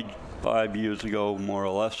 45 years ago, more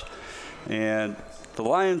or less. And the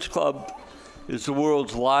Lions Club is the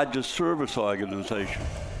world's largest service organization.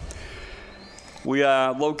 We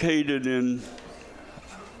are located in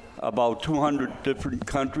about 200 different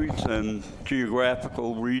countries and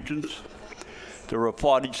geographical regions. There are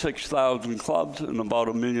 46,000 clubs and about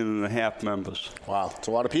 1.5 million members. Wow, it's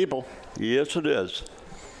a lot of people. Yes, it is.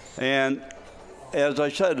 And as I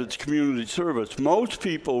said, it's community service. Most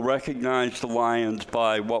people recognize the Lions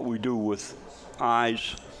by what we do with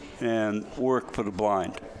eyes and work for the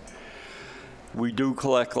blind. We do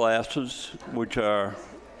collect glasses, which are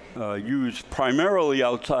used primarily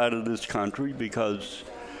outside of this country because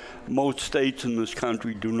most states in this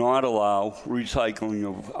country do not allow recycling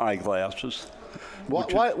of eyeglasses.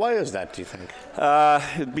 Why is that, do you think?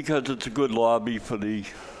 Because it's a good lobby for the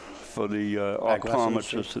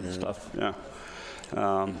optometrists and stuff. Yeah.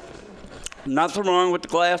 Nothing wrong with the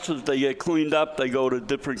glasses. They get cleaned up. They go to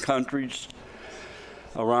different countries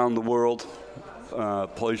around the world,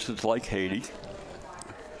 places like Haiti,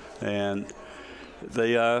 and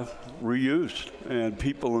they are reused. And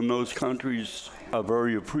people in those countries are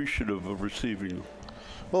very appreciative of receiving them.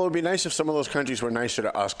 Well, it would be nice if some of those countries were nicer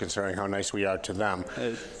to us, considering how nice we are to them.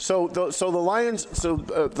 So the Lions,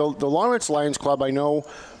 the Lawrence Lions Club, I know,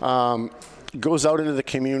 goes out into the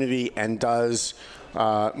community and does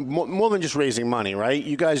more than just raising money, right?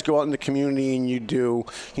 You guys go out in the community and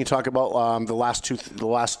you talk about the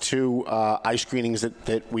last two eye screenings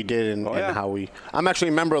that we did and how we. I'm actually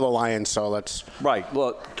a member of the Lions, so let's. Right.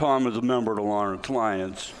 Look, Tom is a member of the Lawrence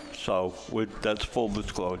Lions. So that's full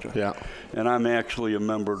disclosure. Yeah. And I'm actually a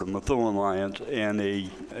member of the Methuen Lions and a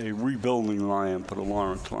rebuilding lion for the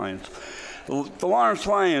Lawrence Lions. The Lawrence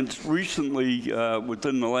Lions recently,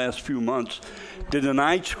 within the last few months, did an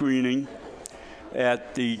eye screening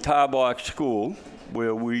at the Tarbox School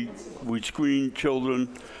where we screen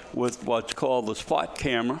children with what's called the spot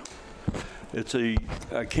camera. It's a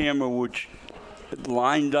camera which,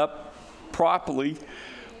 lined up properly,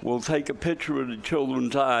 will take a picture of the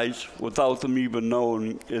children's eyes without them even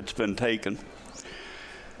knowing it's been taken.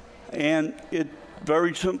 And it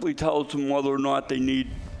very simply tells them whether or not they need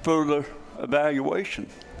further evaluation.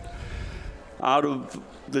 Out of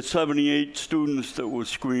the 78 students that were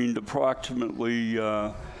screened, approximately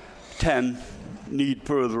 10 need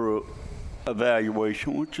further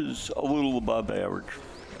evaluation, which is a little above average.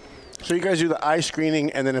 So you guys do the eye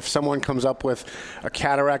screening, and then if someone comes up with a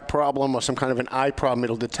cataract problem or some kind of an eye problem,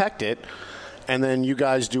 it'll detect it, and then you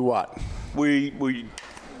guys do what? We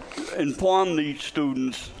inform the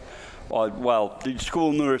students, the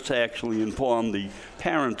school nurse actually informed the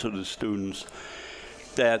parents of the students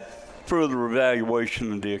that further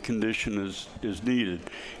evaluation of their condition is needed.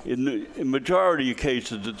 In the majority of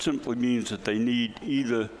cases, it simply means that they need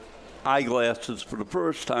either eyeglasses for the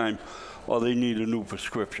first time or they need a new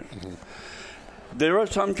prescription. Mm-hmm. There are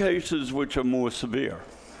some cases which are more severe,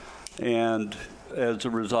 and as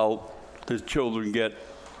a result, the children get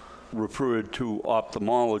referred to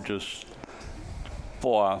ophthalmologists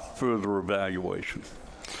for further evaluation.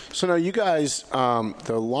 So now you guys,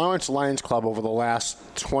 the Lawrence Lions Club over the last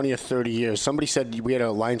 20 or 30 years, somebody said, we had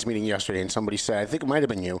a Lions meeting yesterday, and somebody said, I think it might have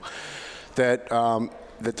been you, that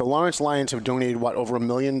the Lawrence Lions have donated, over $1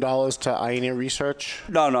 million to eye and ear research?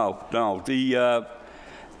 No.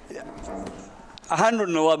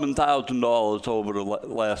 $111,000 over the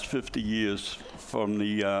last 50 years from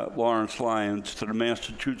the Lawrence Lions to the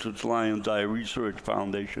Massachusetts Lions Eye Research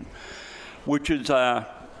Foundation, which is our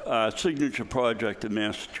signature project in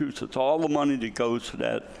Massachusetts. All the money that goes to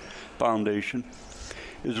that foundation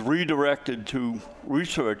is redirected to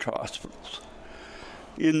research hospitals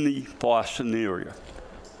in the Boston area.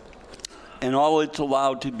 And all it's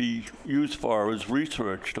allowed to be used for is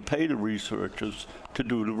research, to pay the researchers to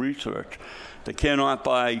do the research. They cannot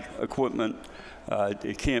buy equipment.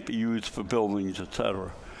 It can't be used for buildings,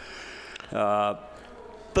 etc.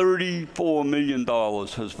 $34 million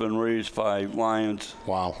has been raised by Lions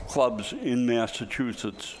clubs in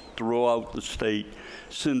Massachusetts throughout the state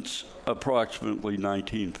since approximately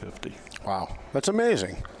 1950. Wow, that's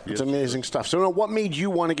amazing. It's amazing stuff. So, what made you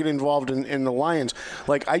want to get involved in the Lions?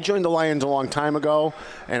 Like, I joined the Lions a long time ago,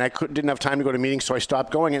 and I didn't have time to go to meetings, so I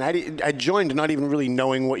stopped going. And I joined not even really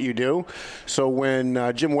knowing what you do. So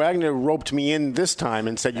when Jim Wagner roped me in this time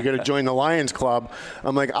and said, you got to join the Lions Club,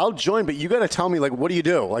 I'm like, I'll join, but you got to tell me, like, what do you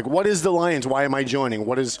do? Like, what is the Lions? Why am I joining?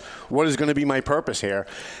 What is going to be my purpose here?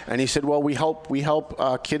 And he said, well, we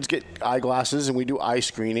help kids get eyeglasses, and we do eye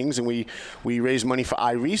screenings, and we raise money for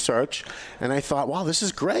eye research. And I thought, wow, this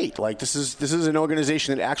is great. Like, this is an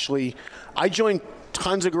organization that actually, I joined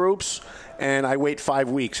tons of groups, and I wait 5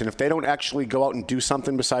 weeks. And if they don't actually go out and do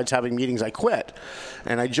something besides having meetings, I quit.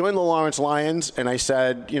 And I joined the Lawrence Lions, and I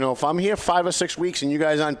said, if I'm here 5 or 6 weeks and you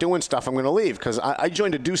guys aren't doing stuff, I'm going to leave, because I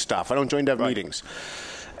joined to do stuff. I don't join to have meetings.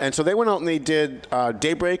 And so they went out and they did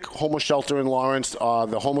Daybreak Homeless Shelter in Lawrence,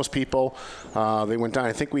 the homeless people. They went down.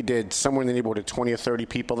 I think we did somewhere in the neighborhood of 20 or 30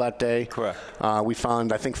 people that day. Correct. We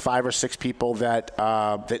found, I think, 5 or 6 people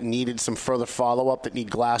that needed some further follow-up, that need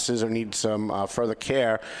glasses or need some further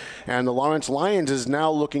care. And the Lawrence Lions is now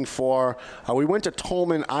looking for, we went to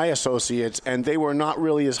Tolman Eye Associates, and they were not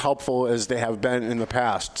really as helpful as they have been in the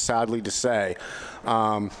past, sadly to say.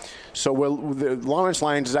 So the Lawrence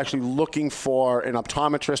Lions is actually looking for an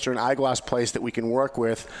optometrist or an eyeglass place that we can work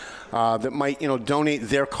with that might, donate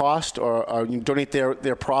their cost or donate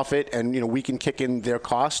their profit, and we can kick in their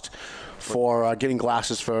cost for getting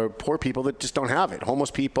glasses for poor people that just don't have it.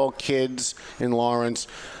 Homeless people, kids in Lawrence,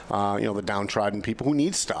 the downtrodden people who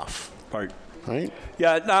need stuff. Right?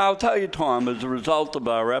 Yeah, now I'll tell you, Tom, as a result of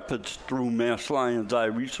our efforts through Mass Lions Eye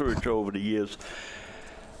Research over the years,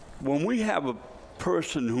 when we have a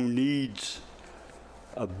person who needs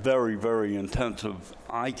a very, very intensive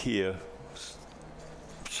eye care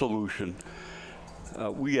solution,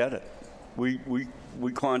 we get it.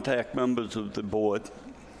 We contact members of the board,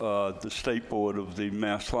 the state board of the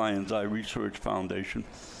Mass Lions Eye Research Foundation,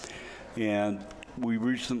 and we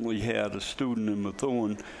recently had a student in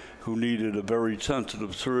Methuen who needed a very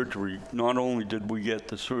sensitive surgery. Not only did we get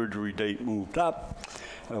the surgery date moved up,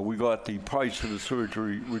 we got the price of the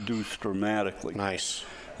surgery reduced dramatically. Nice.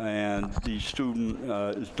 And the student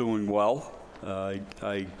is doing well.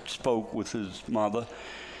 I spoke with his mother,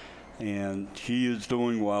 and he is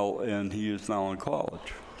doing well, and he is now in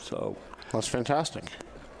college. So that's fantastic.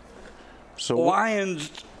 So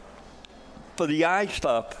Lions, for the eye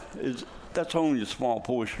stuff, that's only a small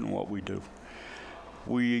portion of what we do.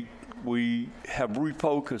 We have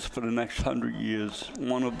refocused for the next 100 years.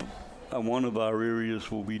 One of our areas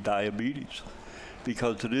will be diabetes,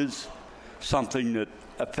 because it is something that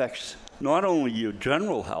affects not only your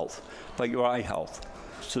general health, but your eye health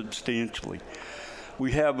substantially.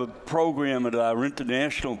 We have a program at our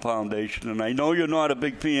international foundation, and I know you're not a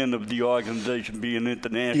big fan of the organization being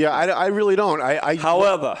international. Yeah, I really don't.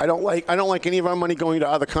 However, I don't like any of our money going to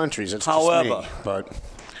other countries. It's just me. But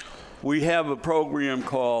we have a program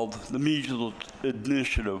called the Measles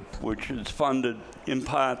Initiative, which is funded in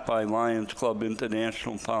part by Lions Club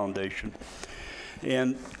International Foundation.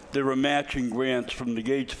 And there are matching grants from the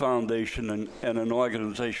Gates Foundation and an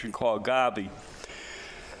organization called Gavi.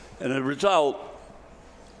 And as a result,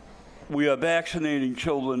 we are vaccinating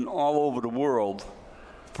children all over the world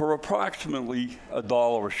for approximately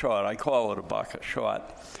 $1 a shot. I call it $1 a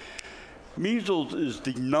shot. Measles is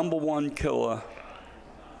the #1 killer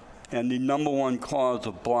and the #1 cause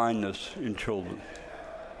of blindness in children.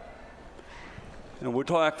 And we're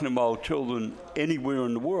talking about children anywhere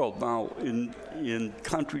in the world. Now, in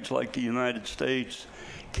countries like the United States,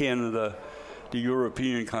 Canada, the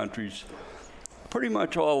European countries, pretty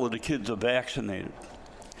much all of the kids are vaccinated.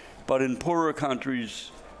 But in poorer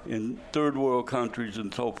countries, in third world countries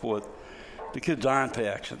and so forth, the kids aren't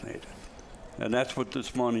vaccinated. And that's what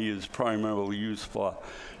this money is primarily used for,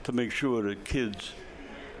 to make sure that kids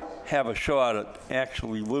have a shot at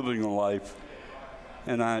actually living a life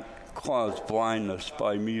and not cause blindness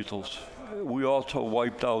by measles we also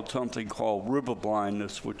wiped out something called river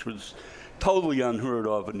blindness, which was totally unheard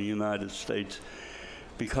of in the United States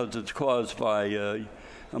because it's caused by a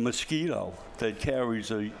mosquito that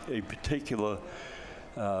carries a particular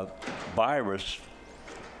virus,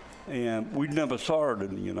 and we never saw it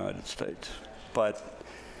in the United States. But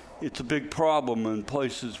it's a big problem in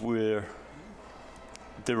places where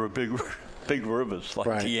there are big rivers like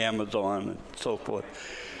Right. the Amazon and so forth.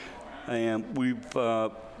 And we've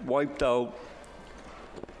wiped out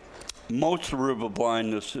most of river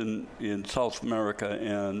blindness in South America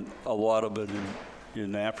and a lot of it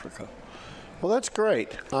in Africa. Well, that's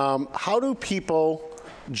great. How do people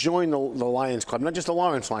join the Lions Club? Not just the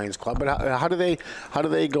Lawrence Lions Club, but how do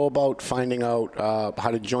they go about finding out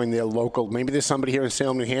how to join their local? Maybe there's somebody here in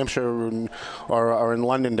Salem, New Hampshire, or in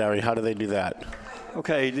Londonderry. How do they do that?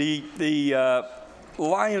 Okay, the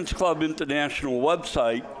Lions Club International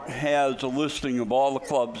website has a listing of all the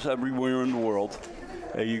clubs everywhere in the world.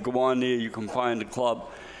 You go on there, you can find the club.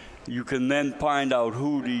 You can then find out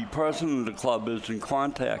who the president of the club is and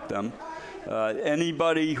contact them.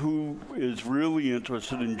 Anybody who is really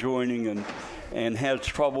interested in joining and has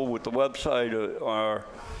trouble with the website or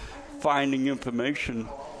finding information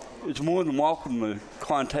is more than welcome to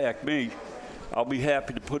contact me. I'll be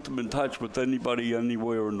happy to put them in touch with anybody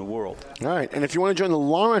anywhere in the world. All right. And if you want to join the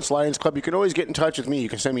Lawrence Lions Club, you can always get in touch with me. You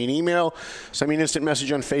can send me an email, send me an instant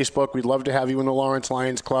message on Facebook. We'd love to have you in the Lawrence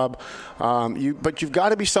Lions Club. But you've got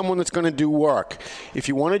to be someone that's going to do work. If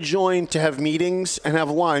you want to join to have meetings and have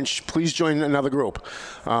lunch, please join another group.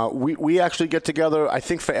 We actually get together, I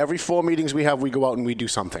think for every 4 meetings we have, we go out and we do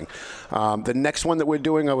something. The next one that we're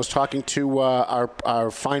doing, I was talking to our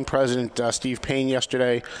fine president, Steve Payne,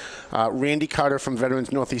 yesterday. Randy Carter from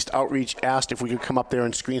Veterans Northeast Outreach asked if we could come up there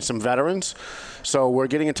and screen some veterans. So we're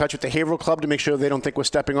getting in touch with the Haverhill Club to make sure they don't think we're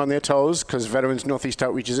stepping on their toes, because Veterans Northeast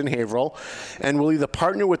Outreach is in Haverhill. And we'll either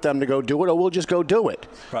partner with them to go do it, or we'll just go do it.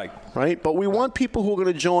 Right? But we want people who are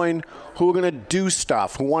going to join, who are going to do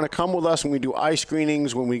stuff, who want to come with us when we do eye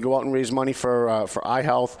screenings, when we go out and raise money for eye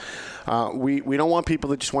health. We don't want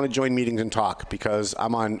people that just want to join meetings and talk, because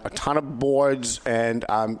I'm on a ton of boards, and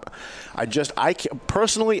I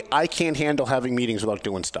can't handle having meetings without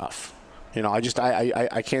doing stuff. You know, I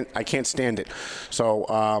can't stand it. So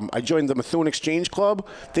I joined the Methuen Exchange Club.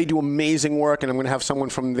 They do amazing work, and I'm going to have someone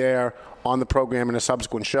from there on the program in a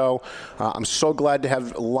subsequent show. I'm so glad to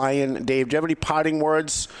have Lion Dave. Do you have any parting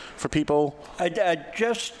words for people?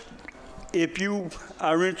 If you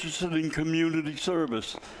are interested in community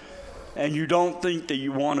service and you don't think that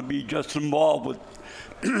you want to be just involved with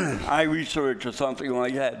eye research or something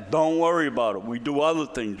like that, don't worry about it. We do other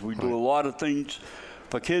things. We do a lot of things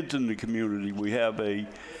for kids in the community. We have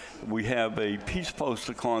a peace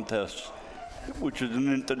poster contest, which is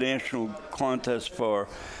an international contest for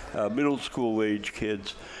middle school age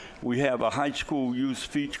kids. We have a high school youth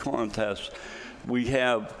speech contest. We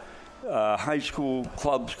have high school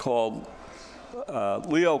clubs called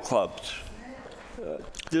Leo clubs.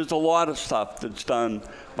 There's a lot of stuff that's done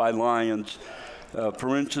by Lions.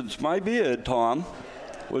 For instance, my beard, Tom,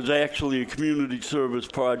 was actually a community service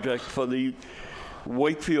project for the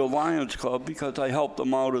Wakefield Lions Club, because I helped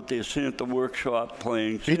them out at their Santa workshop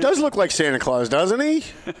playing. He does look like Santa Claus, doesn't he?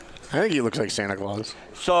 I think he looks like Santa Claus.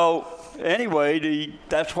 So anyway,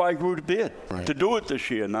 that's why I grew the beard, to do it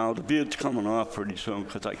this year. Now the beard's coming off pretty soon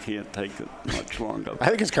because I can't take it much longer. I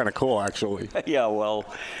think it's kind of cool, actually. Yeah, well,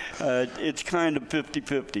 it's kind of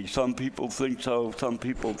 50-50. Some people think so, some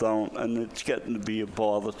people don't, and it's getting to be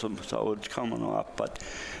bothersome, so it's coming off. But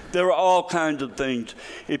there are all kinds of things.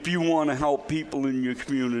 If you want to help people in your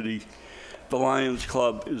community, the Lions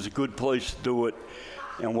Club is a good place to do it.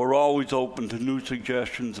 And we're always open to new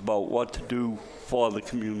suggestions about what to do for the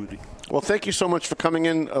community. Well, thank you so much for coming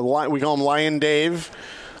in. We call him Lion Dave.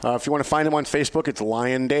 If you want to find him on Facebook, it's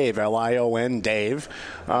Lion Dave, Lion Dave.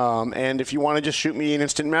 And if you want to just shoot me an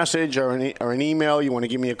instant message or an email, you want to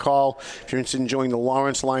give me a call. If you're interested in joining the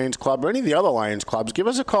Lawrence Lions Club or any of the other Lions Clubs, give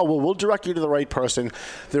us a call. We'll direct you to the right person.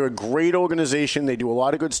 They're a great organization. They do a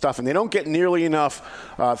lot of good stuff, and they don't get nearly enough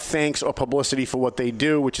thanks or publicity for what they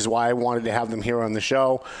do, which is why I wanted to have them here on the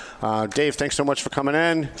show. Dave, thanks so much for coming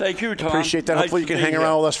in. Thank you, Tom. Appreciate that. Nice Hopefully you can hang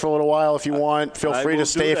around with us for a little while if you want. Feel free to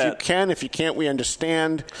stay if you can. If you can't, we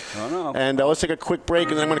understand. And let's take a quick break,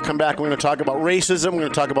 and then I'm going to come back. We're going to talk about racism. We're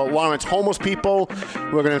going to talk about Lawrence homeless people.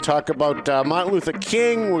 We're going to talk about Martin Luther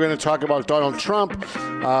King. We're going to talk about Donald Trump.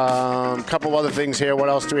 A couple of other things here. What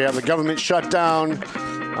else do we have? The government shutdown.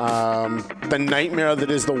 The nightmare that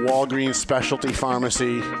is the Walgreens specialty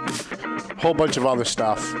pharmacy. A whole bunch of other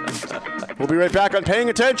stuff. We'll be right back on Paying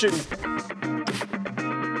Attention.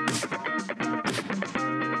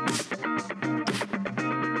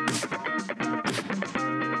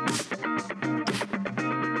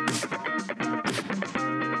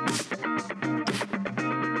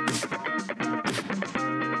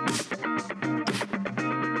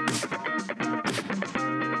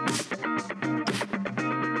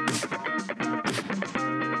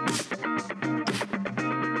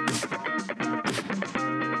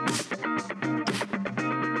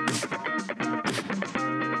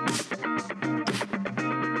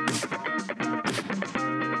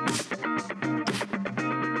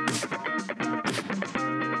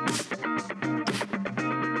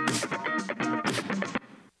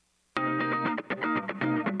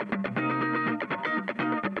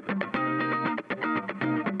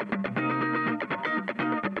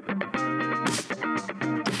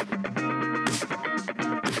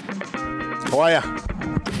 How are ya?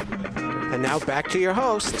 And now back to your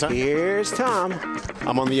host. Here's Tom.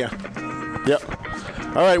 I'm on the air.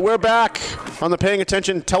 Yep. All right, we're back on the Paying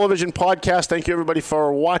Attention Television Podcast. Thank you, everybody,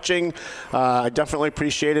 for watching. I definitely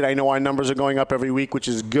appreciate it. I know our numbers are going up every week, which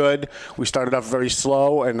is good. We started off very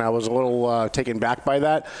slow, and I was a little taken back by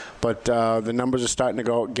that. But the numbers are starting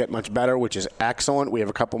to get much better, which is excellent. We have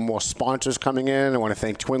a couple more sponsors coming in. I want to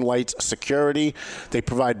thank Twin Lights Security. They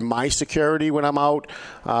provide my security when I'm out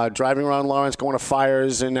driving around Lawrence, going to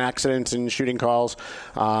fires and accidents and shooting calls.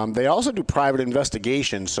 They also do private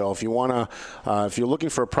investigations. So if you want to, if you're looking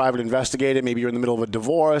for a private investigator, maybe you're in the middle of a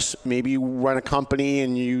divorce, maybe you run a company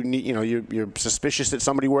and you need, you're suspicious that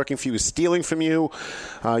somebody working for you is stealing from you.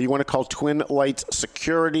 You want to call Twin Lights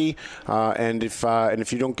Security, and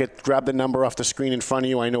if you don't grab the number off the screen in front of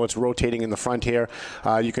you, I know it's rotating in the front here.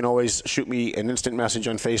 You can always shoot me an instant message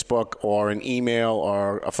on Facebook or an email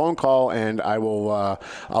or a phone call, and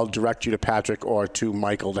I'll direct you to Patrick or to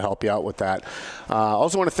Michael to help you out with that. I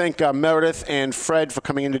also want to thank Meredith and Fred for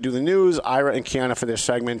coming in to do the news, Ira and Kiana for their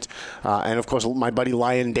segment, and of course my buddy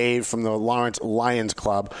Lion Dave from the Lawrence Lions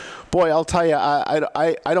Club. Boy, I'll tell you,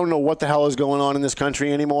 I don't know what the hell is going on in this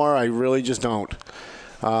country anymore. I really just don't.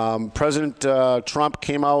 President Trump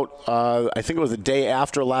came out, I think it was the day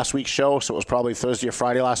after last week's show, so it was probably Thursday or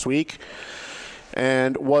Friday last week,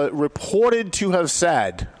 and what reported to have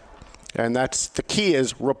said, and that's the key,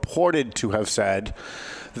 is reported to have said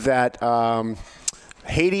that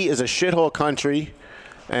Haiti is a shithole country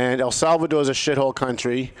and El Salvador is a shithole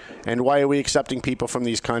country, and why are we accepting people from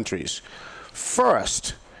these countries?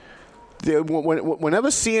 First, whenever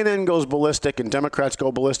CNN goes ballistic and Democrats go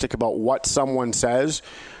ballistic about what someone says,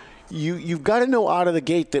 you've got to know out of the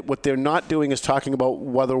gate that what they're not doing is talking about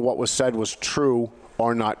whether what was said was true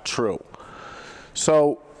or not true.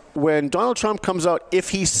 So when Donald Trump comes out,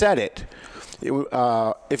 if he said it,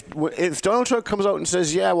 if Donald Trump comes out and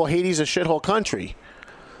says, yeah, well, Haiti's a shithole country,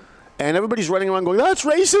 and everybody's running around going, that's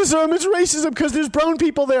racism, it's racism because there's brown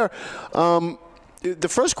people there. The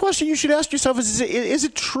first question you should ask yourself is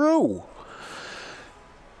it true?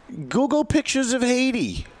 Google pictures of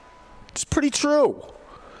Haiti. It's pretty true.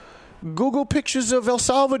 Google pictures of El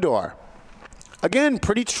Salvador. Again,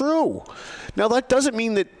 pretty true. Now, that doesn't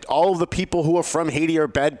mean that all of the people who are from Haiti are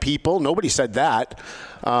bad people. Nobody said that.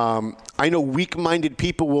 I know weak-minded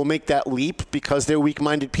people will make that leap because they're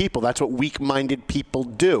weak-minded people. That's what weak-minded people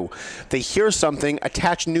do. They hear something,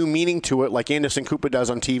 attach new meaning to it, like Anderson Cooper does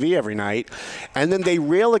on TV every night, and then they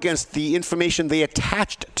rail against the information they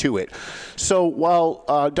attached to it. So while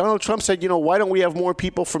Donald Trump said, why don't we have more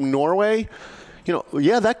people from Norway?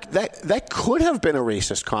 Yeah, that could have been a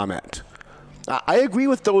racist comment. I agree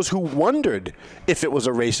with those who wondered if it was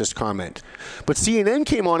a racist comment. But CNN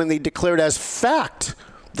came on and they declared as fact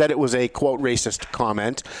that it was a, quote, racist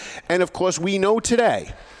comment. And, of course, we know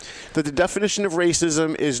today that the definition of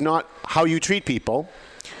racism is not how you treat people,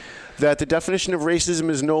 that the definition of racism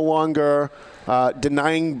is no longer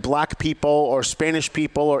denying black people or Spanish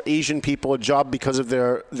people or Asian people a job because of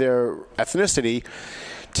their ethnicity.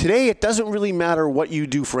 Today, it doesn't really matter what you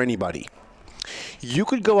do for anybody. You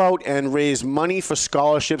could go out and raise money for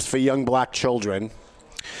scholarships for young black children,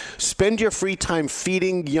 spend your free time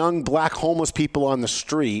feeding young black homeless people on the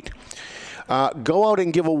street, go out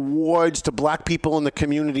and give awards to black people in the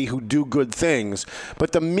community who do good things.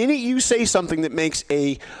 But the minute you say something that makes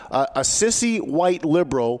a sissy white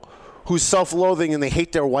liberal who's self-loathing and they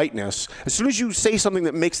hate their whiteness, as soon as you say something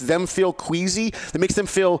that makes them feel queasy, that makes them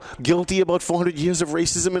feel guilty about 400 years of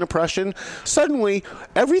racism and oppression, suddenly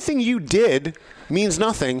everything you did means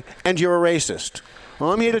nothing and you're a racist.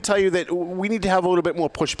 Well, I'm here to tell you that we need to have a little bit more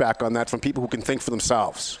pushback on that from people who can think for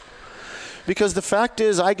themselves. Because the fact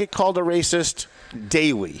is, I get called a racist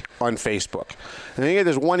daily on Facebook. And then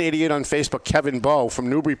there's one idiot on Facebook, Kevin Bowe from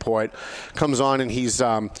Newburyport, comes on and he's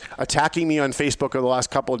attacking me on Facebook over the last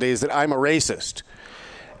couple of days that I'm a racist.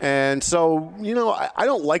 And so, I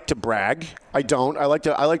don't like to brag. I don't. I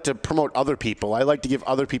like to promote other people. I like to give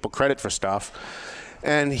other people credit for stuff.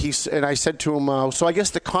 And I said to him, so I guess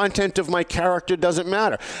the content of my character doesn't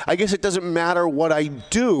matter. I guess it doesn't matter what I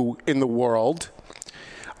do in the world.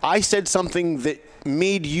 I said something that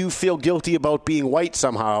made you feel guilty about being white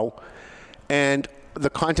somehow, and the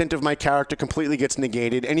content of my character completely gets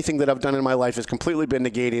negated. Anything that I've done in my life has completely been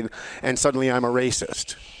negated, and suddenly I'm a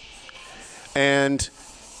racist. And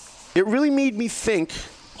it really made me think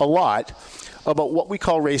a lot about what we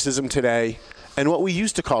call racism today and what we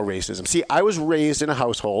used to call racism. See, I was raised in a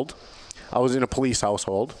household. I was in a police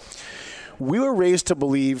household. We were raised to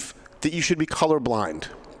believe that you should be colorblind,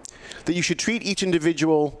 that you should treat each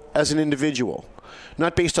individual as an individual,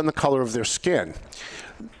 not based on the color of their skin.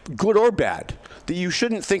 good or bad, that you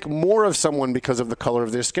shouldn't think more of someone because of the color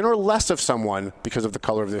of their skin or less of someone because of the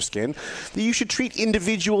color of their skin, that you should treat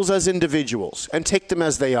individuals as individuals and take them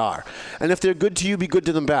as they are. And if they're good to you, be good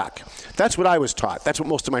to them back. That's what I was taught. That's what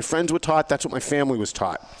most of my friends were taught. That's what my family was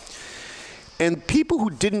taught. And people who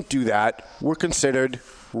didn't do that were considered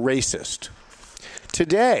racist.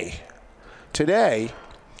 Today,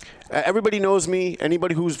 everybody knows me.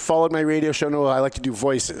 Anybody who's followed my radio show knows I like to do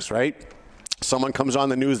voices, right? Someone comes on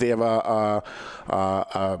the news, they have a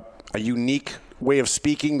unique way of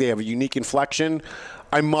speaking, they have a unique inflection.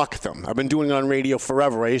 I mock them. I've been doing it on radio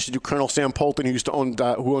forever. I used to do Colonel Sam Polton, who used to own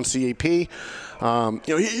who owns CAP. He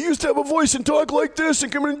used to have a voice and talk like this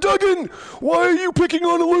and come in, Duggan, why are you picking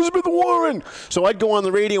on Elizabeth Warren? So I'd go on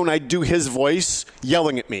the radio and I'd do his voice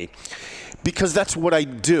yelling at me because that's what I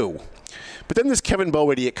do. But then this Kevin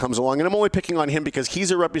Bowe idiot comes along, and I'm only picking on him because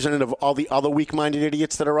he's a representative of all the other weak-minded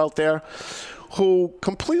idiots that are out there who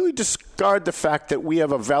completely discard the fact that we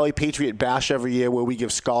have a Valley Patriot Bash every year where we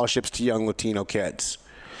give scholarships to young Latino kids.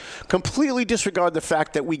 Completely disregard the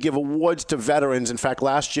fact that we give awards to veterans. In fact,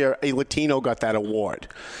 last year, a Latino got that award.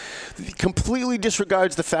 Completely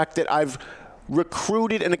disregards the fact that I've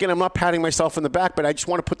recruited, and again, I'm not patting myself in the back, but I just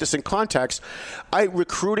want to put this in context. I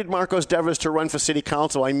recruited Marcos Devers to run for city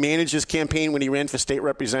council. I managed his campaign when he ran for state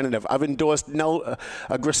representative. I've endorsed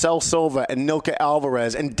Grisel Silva and Nilka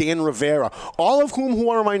Alvarez and Dan Rivera, all of whom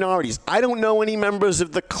are minorities. I don't know any members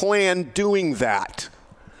of the Klan doing that.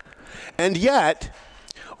 And yet,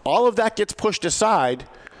 all of that gets pushed aside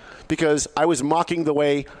because I was mocking the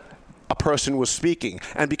way a person was speaking.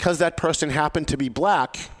 And because that person happened to be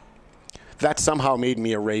black, that somehow made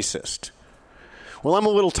me a racist. Well, I'm a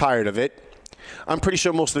little tired of it. I'm pretty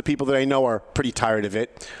sure most of the people that I know are pretty tired of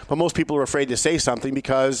it. But most people are afraid to say something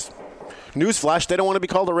because, newsflash, they don't want to be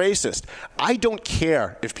called a racist. I don't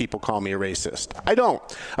care if people call me a racist. I don't.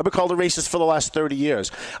 I've been called a racist for the last 30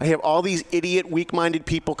 years. I have all these idiot, weak-minded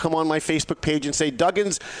people come on my Facebook page and say,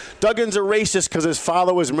 Duggan's a racist because his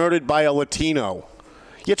father was murdered by a Latino.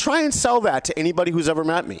 You try and sell that to anybody who's ever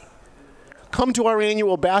met me. Come to our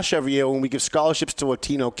annual bash every year when we give scholarships to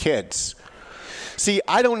Latino kids. See,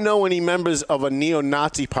 I don't know any members of a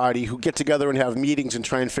neo-Nazi party who get together and have meetings and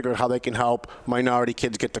try and figure out how they can help minority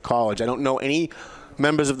kids get to college. I don't know any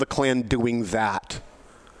members of the Klan doing that.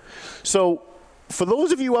 So for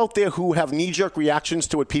those of you out there who have knee-jerk reactions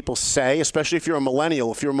to what people say, especially if you're a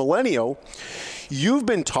millennial, you've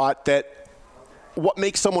been taught that what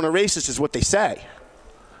makes someone a racist is what they say.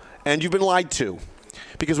 And you've been lied to.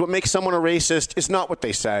 Because what makes someone a racist is not what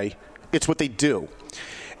they say, it's what they do.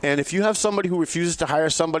 And if you have somebody who refuses to hire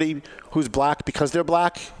somebody who's black because they're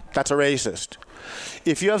black, that's a racist.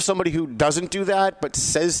 If you have somebody who doesn't do that but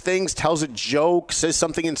says things, tells a joke, says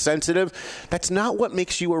something insensitive, that's not what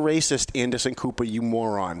makes you a racist, Anderson Cooper, you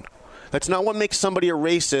moron. That's not what makes somebody a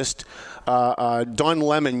racist, Don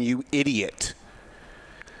Lemon, you idiot.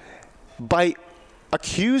 By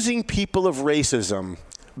accusing people of racism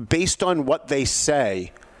based on what they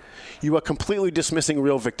say, you are completely dismissing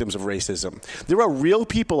real victims of racism. There are real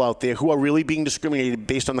people out there who are really being discriminated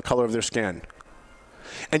based on the color of their skin.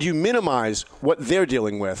 And you minimize what they're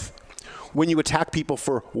dealing with when you attack people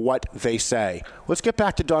for what they say. Let's get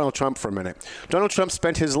back to Donald Trump for a minute. Donald Trump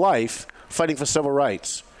spent his life fighting for civil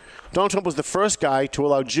rights. Donald Trump was the first guy to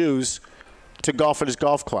allow Jews to golf at his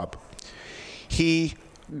golf club. He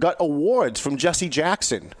got awards from Jesse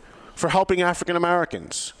Jackson for helping African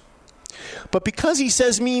Americans. But because he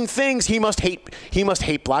says mean things, he must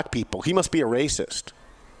hate black people. He must be a racist.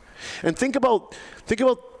 And think about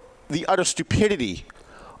the utter stupidity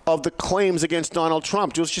of the claims against Donald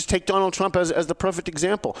Trump. Let's just take Donald Trump as the perfect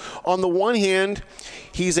example. On the one hand,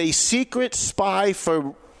 he's a secret spy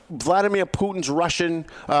for Vladimir Putin's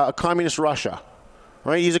communist Russia.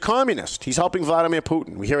 Right? He's a communist. He's helping Vladimir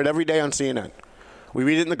Putin. We hear it every day on CNN. We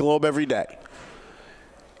read it in the Globe every day.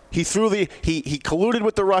 He colluded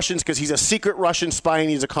with the Russians because he's a secret Russian spy and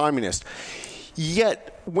he's a communist.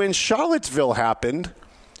 Yet, when Charlottesville happened,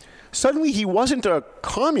 suddenly he wasn't a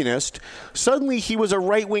communist. Suddenly he was a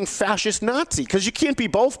right-wing fascist Nazi. Because you can't be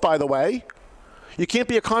both, by the way. You can't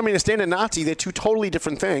be a communist and a Nazi. They're two totally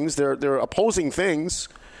different things. They're opposing things.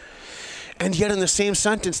 And yet in the same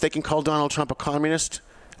sentence, they can call Donald Trump a communist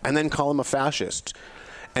and then call him a fascist.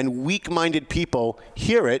 And weak-minded people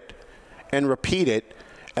hear it and repeat it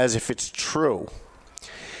as if it's true.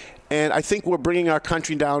 And I think we're bringing our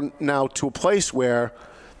country down now to a place where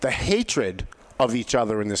the hatred of each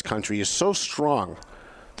other in this country is so strong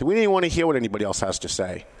that we don't even want to hear what anybody else has to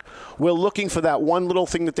say. We're looking for that one little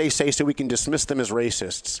thing that they say so we can dismiss them as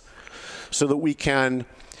racists, so that we can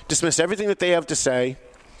dismiss everything that they have to say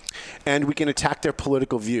and we can attack their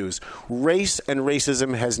political views. Race and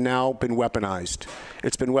racism has now been weaponized.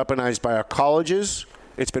 It's been weaponized by our colleges.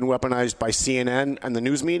 It's been weaponized by CNN and the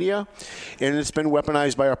news media. And it's been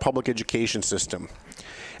weaponized by our public education system.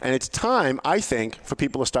 And it's time, I think, for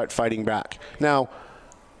people to start fighting back. Now,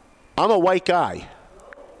 I'm a white guy.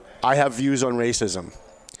 I have views on racism.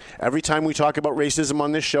 Every time we talk about racism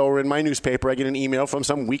on this show or in my newspaper, I get an email from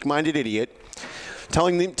some weak-minded idiot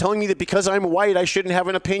telling me that because I'm white, I shouldn't have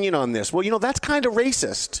an opinion on this. Well, that's kind of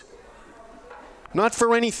racist. Not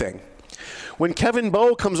for anything. When Kevin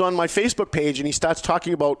Bowe comes on my Facebook page and he starts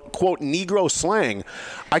talking about, quote, Negro slang,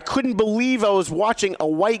 I couldn't believe I was watching a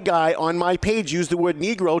white guy on my page use the word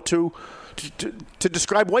Negro to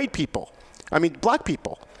describe white people. I mean, black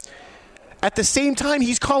people. At the same time,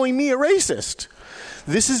 he's calling me a racist.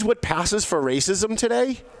 This is what passes for racism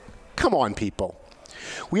today? Come on, people.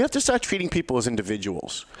 We have to start treating people as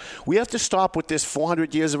individuals. We have to stop with this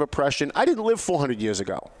 400 years of oppression. I didn't live 400 years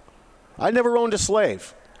ago. I never owned a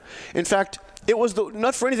slave. In fact, it was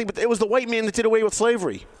not for anything, but it was the white man that did away with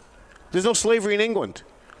slavery. There's no slavery in England.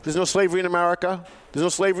 There's no slavery in America. There's no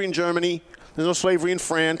slavery in Germany. There's no slavery in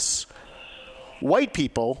France. White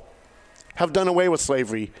people have done away with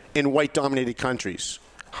slavery in white-dominated countries.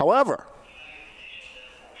 However,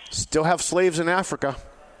 still have slaves in Africa.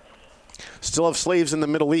 Still have slaves in the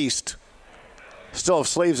Middle East. Still have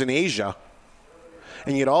slaves in Asia.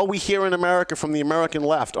 And yet all we hear in America from the American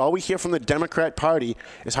left, all we hear from the Democrat Party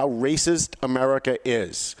is how racist America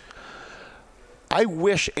is. I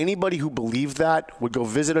wish anybody who believed that would go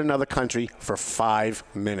visit another country for 5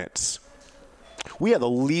 minutes. We are the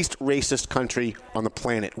least racist country on the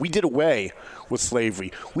planet. We did away with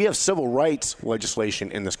slavery. We have civil rights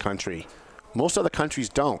legislation in this country. Most other countries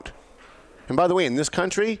don't. And by the way, in this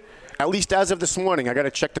country, at least as of this morning, I got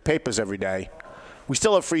to check the papers every day. We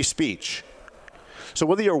still have free speech. So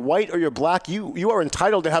whether you're white or you're black, you are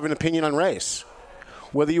entitled to have an opinion on race.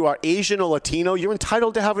 Whether you are Asian or Latino, you're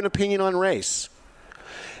entitled to have an opinion on race.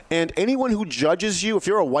 And anyone who judges you, if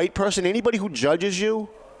you're a white person, anybody who judges you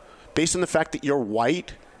based on the fact that you're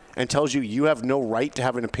white and tells you you have no right to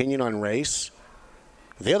have an opinion on race,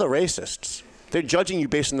 they're the racists. They're judging you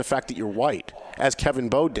based on the fact that you're white, as Kevin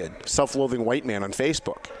Bowe did, self-loathing white man on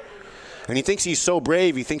Facebook. And he thinks he's so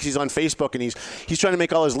brave. He thinks he's on Facebook, and he's trying to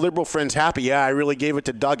make all his liberal friends happy. Yeah, I really gave it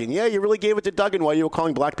to Duggan. Yeah, you really gave it to Duggan while you were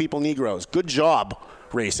calling black people Negroes. Good job,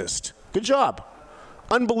 racist. Good job.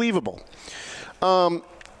 Unbelievable.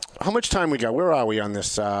 How much time we got? Where are we on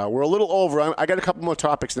this? We're a little over. I got a couple more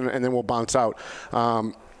topics, and then we'll bounce out.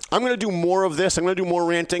 I'm going to do more of this. I'm going to do more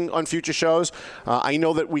ranting on future shows. I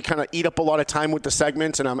know that we kind of eat up a lot of time with the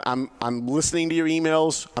segments, and I'm listening to your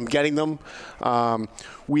emails. I'm getting them.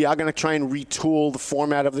 We are going to try and retool the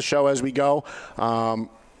format of the show as we go. I'm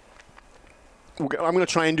going to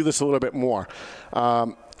try and do this a little bit more.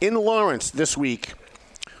 In Lawrence this week,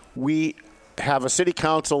 we have a city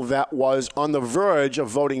council that was on the verge of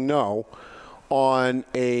voting no on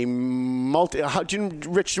a Rich, do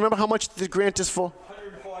you remember how much the grant is for?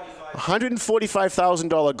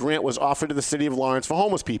 $145,000 grant was offered to the city of Lawrence for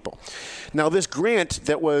homeless people. Now, this grant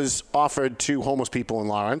that was offered to homeless people in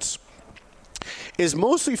Lawrence is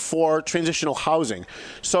mostly for transitional housing.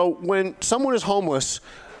 So when someone is homeless,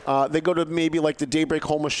 they go to maybe like the Daybreak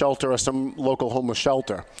Homeless Shelter or some local homeless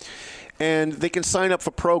shelter, and they can sign up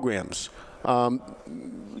for programs,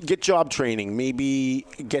 get job training, maybe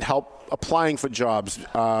get help applying for jobs.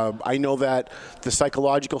 I know that the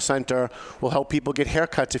Psychological Center will help people get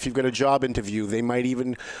haircuts if you've got a job interview. They might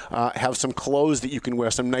even have some clothes that you can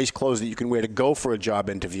wear, some nice clothes that you can wear to go for a job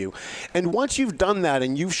interview. And once you've done that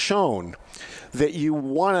and you've shown that you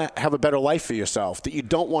want to have a better life for yourself, that you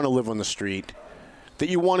don't want to live on the street, that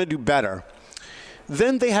you want to do better,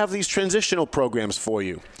 then they have these transitional programs for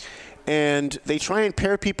you. And they try and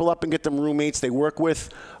pair people up and get them roommates. They work with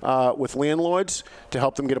landlords to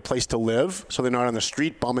help them get a place to live, so they're not on the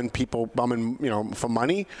street bumming for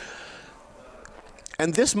money.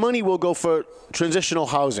 And this money will go for transitional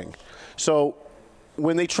housing. So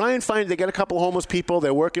when they try and they get a couple of homeless people.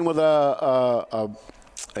 They're working with a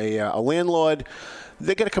landlord.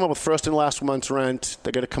 They got to come up with first and last month's rent. They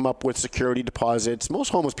got to come up with security deposits. Most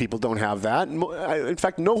homeless people don't have that. In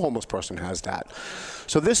fact, no homeless person has that.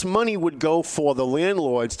 So this money would go for the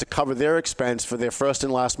landlords to cover their expense for their first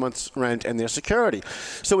and last month's rent and their security.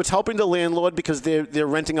 So it's helping the landlord because they're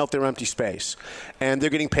renting out their empty space, and they're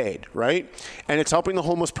getting paid, right? And it's helping the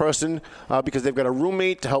homeless person because they've got a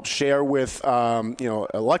roommate to help share with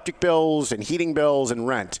electric bills and heating bills and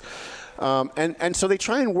rent. And so they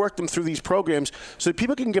try and work them through these programs so that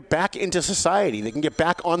people can get back into society. They can get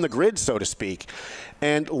back on the grid, so to speak.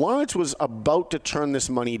 And Lawrence was about to turn this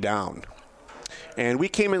money down. And we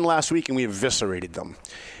came in last week and we eviscerated them.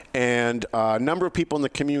 And a number of people in the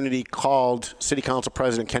community called City Council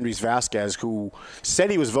President Kendrys Vasquez, who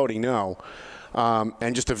said he was voting no,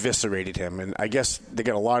 and just eviscerated him. And I guess they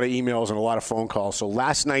got a lot of emails and a lot of phone calls. So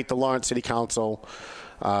last night, the Lawrence City Council,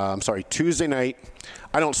 Tuesday night,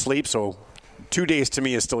 I don't sleep, so 2 days to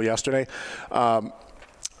me is still yesterday. The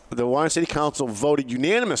Lawrence City Council voted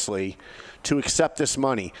unanimously to accept this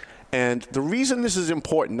money. And the reason this is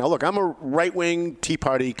important, now look, I'm a right-wing Tea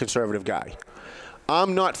Party conservative guy.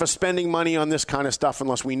 I'm not for spending money on this kind of stuff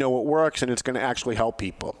unless we know it works and it's going to actually help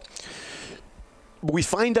people. But we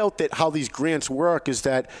find out that how these grants work is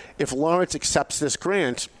that if Lawrence accepts this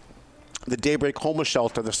grant, the Daybreak Homeless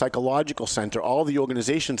Shelter, the Psychological Center, all the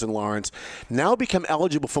organizations in Lawrence now become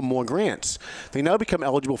eligible for more grants. They now become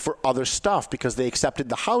eligible for other stuff because they accepted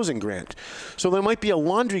the housing grant. So there might be a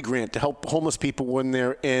laundry grant to help homeless people when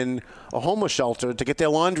they're in a homeless shelter to get their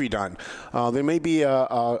laundry done. There may be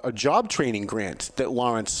a job training grant that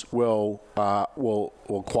Lawrence will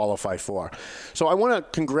qualify for. So I want to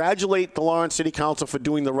congratulate the Lawrence City Council for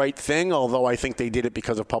doing the right thing, although I think they did it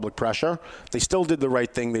because of public pressure. They still did the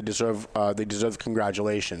right thing. They deserve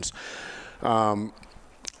congratulations.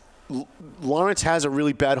 Lawrence has a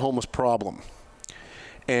really bad homeless problem.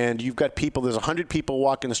 And you've got people, there's 100 people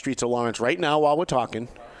walking the streets of Lawrence right now while we're talking,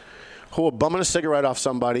 who are bumming a cigarette off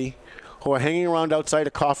somebody, who are hanging around outside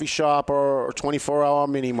a coffee shop or a 24-hour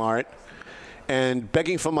mini mart and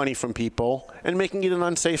begging for money from people and making it an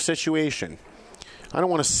unsafe situation. I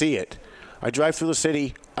don't want to see it. I drive through the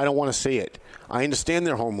city. I don't want to see it. I understand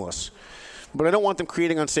they're homeless. But I don't want them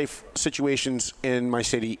creating unsafe situations in my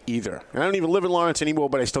city either. And I don't even live in Lawrence anymore,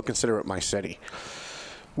 but I still consider it my city.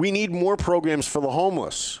 We need more programs for the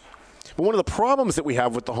homeless. But one of the problems that we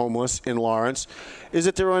have with the homeless in Lawrence is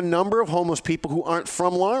that there are a number of homeless people who aren't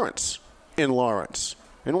from Lawrence in Lawrence.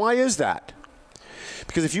 And why is that?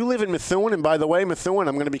 Because if you live in Methuen, and by the way, Methuen,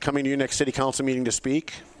 I'm going to be coming to your next city council meeting to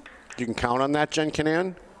speak. You can count on that, Jen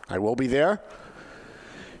Canan. I will be there.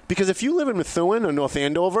 Because if you live in Methuen or North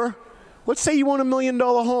Andover, let's say you own $1 million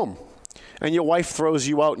home and your wife throws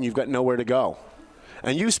you out and you've got nowhere to go.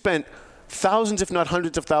 And you spent thousands, if not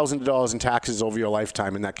hundreds of thousands of dollars in taxes over your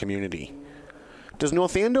lifetime in that community. Does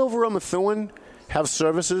North Andover or Methuen have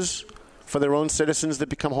services for their own citizens that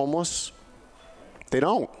become homeless? They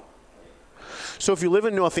don't. So if you live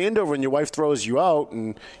in North Andover and your wife throws you out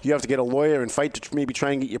and you have to get a lawyer and fight to maybe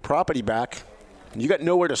try and get your property back, and you got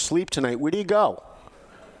nowhere to sleep tonight, where do you go?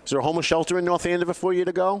 Is there a homeless shelter in North Andover for you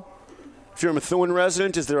to go? If you're a Methuen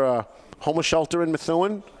resident, is there a homeless shelter in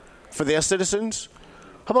Methuen for their citizens?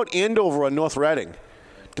 How about Andover or North Reading?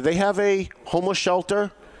 Do they have a homeless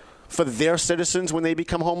shelter for their citizens when they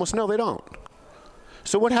become homeless? No, they don't.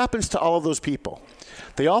 So what happens to all of those people?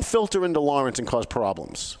 They all filter into Lawrence and cause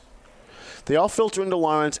problems. They all filter into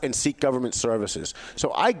Lawrence and seek government services.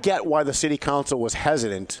 So I get why the city council was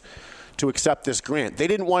hesitant to accept this grant. They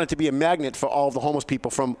didn't want it to be a magnet for all of the homeless people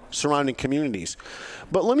from surrounding communities.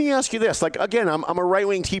 But let me ask you this. Like, again, I'm a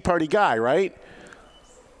right-wing Tea Party guy, right?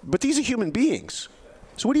 But these are human beings.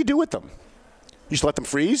 So what do you do with them? You just let them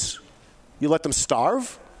freeze? You let them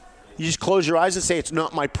starve? You just close your eyes and say, it's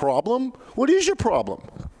not my problem? What is your problem?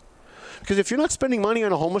 Because if you're not spending money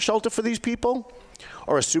on a homeless shelter for these people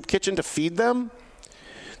or a soup kitchen to feed them,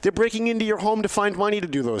 they're breaking into your home to find money to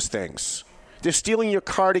do those things. They're stealing your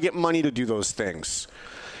car to get money to do those things.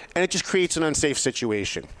 And it just creates an unsafe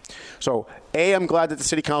situation. So, A, I'm glad that the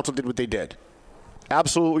city council did what they did.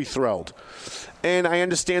 Absolutely thrilled. And I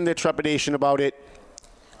understand their trepidation about it.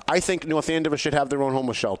 I think North Andover should have their own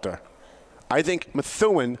homeless shelter. I think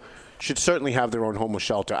Methuen should certainly have their own homeless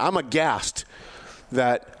shelter. I'm aghast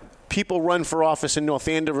that people run for office in North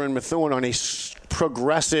Andover and Methuen on a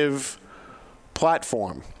progressive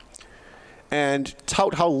platform and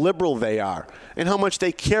tout how liberal they are and how much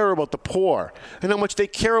they care about the poor and how much they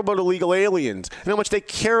care about illegal aliens and how much they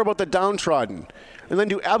care about the downtrodden, and then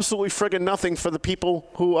do absolutely friggin' nothing for the people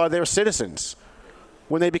who are their citizens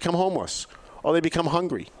when they become homeless or they become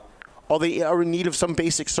hungry or they are in need of some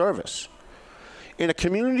basic service. In a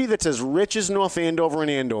community that's as rich as North Andover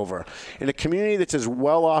and Andover, in a community that's as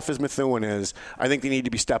well off as Methuen is, I think they need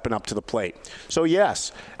to be stepping up to the plate. So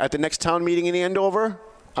yes, at the next town meeting in Andover,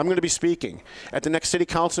 I'm going to be speaking. At the next city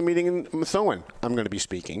council meeting in Methuen, I'm going to be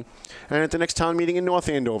speaking. And at the next town meeting in North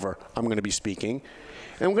Andover, I'm going to be speaking.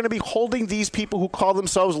 And we're going to be holding these people who call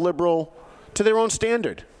themselves liberal to their own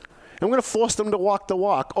standard. And we're going to force them to walk the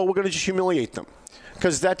walk, or we're going to just humiliate them.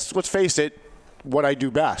 Because that's, let's face it, what I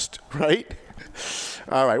do best, right?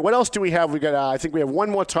 All right. What else do we have? We got. I think we have one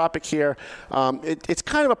more topic here. It's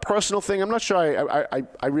kind of a personal thing. I'm not sure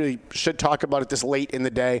I really should talk about it this late in the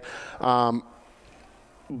day. I'm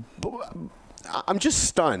just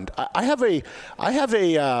stunned. I have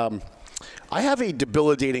a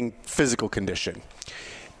debilitating physical condition,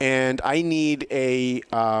 and I need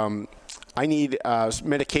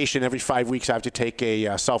medication every 5 weeks. I have to take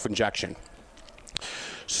a self-injection.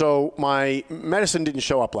 So my medicine didn't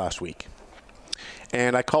show up last week.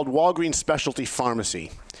 And I called Walgreens Specialty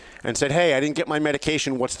Pharmacy and said, hey, I didn't get my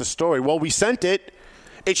medication. What's the story? Well, we sent it.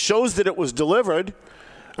 It shows that it was delivered.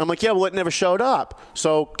 I'm like, yeah, well, it never showed up.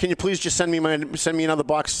 So can you please just send me another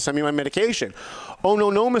box, send me my medication? Oh,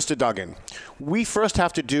 no, Mr. Duggan. We first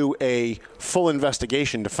have to do a full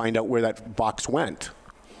investigation to find out where that box went.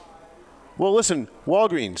 Well, listen,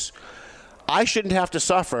 Walgreens, I shouldn't have to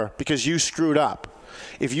suffer because you screwed up.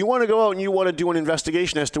 If you want to go out and you want to do an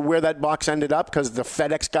investigation as to where that box ended up because the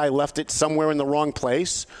FedEx guy left it somewhere in the wrong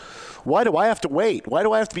place, why do I have to wait? Why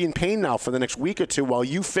do I have to be in pain now for the next week or two while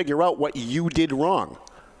you figure out what you did wrong?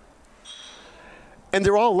 And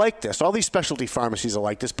they're all like this. All these specialty pharmacies are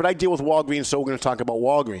like this, but I deal with Walgreens, so we're going to talk about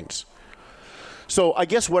Walgreens. So I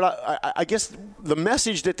guess I guess the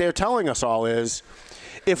message that they're telling us all is,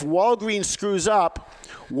 if Walgreens screws up,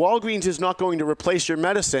 Walgreens is not going to replace your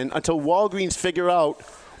medicine until Walgreens figure out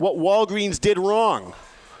what Walgreens did wrong.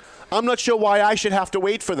 I'm not sure why I should have to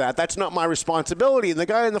wait for that. That's not my responsibility. And the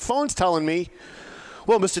guy on the phone's telling me,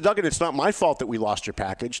 well, Mr. Duggan, it's not my fault that we lost your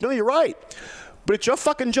package. No, you're right. But it's your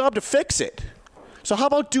fucking job to fix it. So how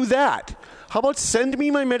about do that? How about send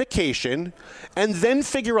me my medication and then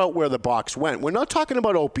figure out where the box went? We're not talking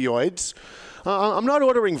about opioids. I'm not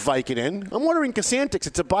ordering Vicodin. I'm ordering Casantix.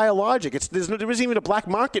 It's a biologic. There isn't even a black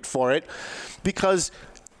market for it because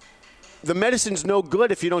the medicine's no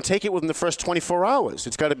good if you don't take it within the first 24 hours.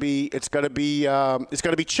 It's got to be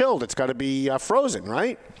chilled. It's got to be frozen,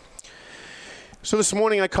 right? So this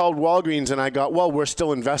morning I called Walgreens and I got, well, we're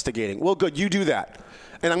still investigating. Well, good. You do that.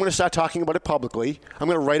 And I'm going to start talking about it publicly. I'm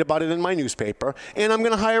going to write about it in my newspaper. And I'm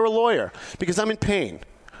going to hire a lawyer because I'm in pain.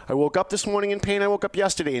 I woke up this morning in pain. I woke up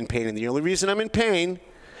yesterday in pain. And the only reason I'm in pain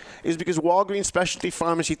is because Walgreens Specialty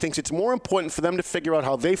Pharmacy thinks it's more important for them to figure out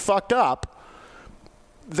how they fucked up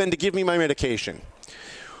than to give me my medication.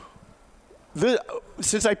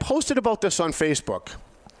 Since I posted about this on Facebook,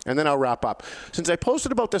 and then I'll wrap up. Since I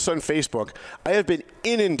posted about this on Facebook, I have been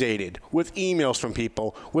inundated with emails from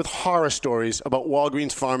people with horror stories about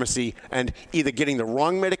Walgreens Pharmacy and either getting the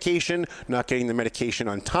wrong medication, not getting the medication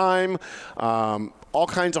on time, all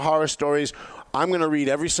kinds of horror stories. I'm going to read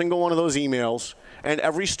every single one of those emails, and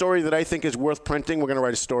every story that I think is worth printing, we're going to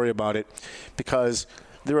write a story about it, because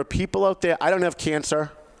there are people out there. I don't have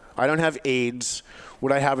cancer. I don't have AIDS.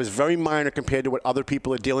 What I have is very minor compared to what other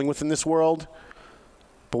people are dealing with in this world.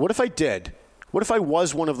 But what if I did? What if I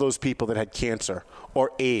was one of those people that had cancer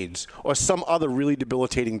or AIDS or some other really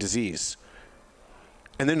debilitating disease?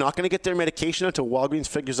 And they're not going to get their medication until Walgreens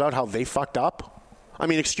figures out how they fucked up? I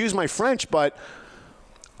mean, excuse my French, but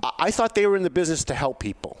I thought they were in the business to help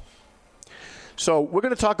people. So we're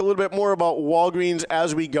going to talk a little bit more about Walgreens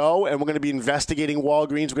as we go, and we're going to be investigating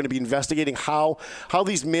Walgreens. We're going to be investigating how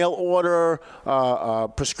these mail order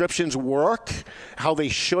prescriptions work, how they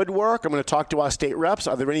should work. I'm going to talk to our state reps.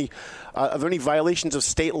 Are there any violations of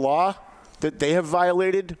state law that they have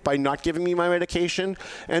violated by not giving me my medication?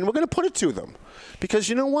 And we're going to put it to them, because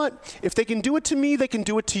you know what? If they can do it to me, they can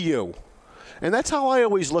do it to you. And that's how I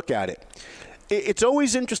always look at it. It's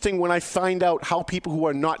always interesting when I find out how people who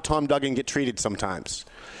are not Tom Duggan get treated sometimes.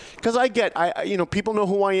 Because people know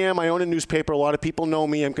who I am. I own a newspaper. A lot of people know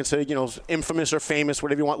me. I'm considered, infamous or famous,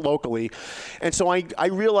 whatever you want locally. And so I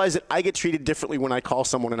realize that I get treated differently when I call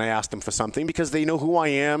someone and I ask them for something because they know who I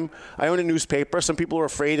am. I own a newspaper. Some people are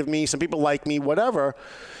afraid of me. Some people like me, whatever.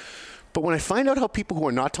 But when I find out how people who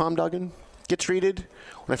are not Tom Duggan get treated,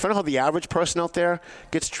 when I find out how the average person out there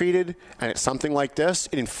gets treated, and it's something like this,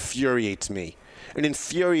 it infuriates me. It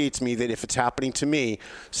infuriates me that if it's happening to me,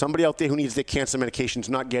 somebody out there who needs their cancer medication is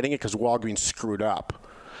not getting it because Walgreens screwed up.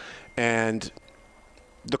 And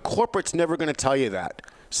the corporate's never going to tell you that.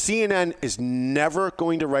 CNN is never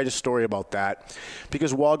going to write a story about that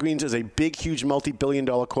because Walgreens is a big, huge,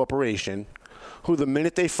 multi-billion-dollar corporation who, the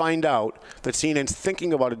minute they find out that CNN's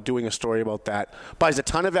thinking about doing a story about that, buys a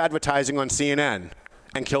ton of advertising on CNN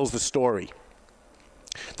and kills the story.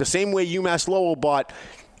 The same way UMass Lowell bought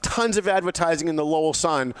tons of advertising in the Lowell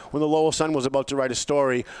Sun when the Lowell Sun was about to write a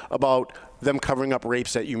story about them covering up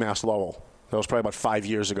rapes at UMass Lowell. That was probably about 5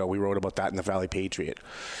 years ago. We wrote about that in the Valley Patriot.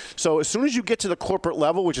 So as soon as you get to the corporate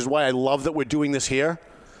level, which is why I love that we're doing this here,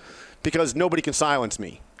 because nobody can silence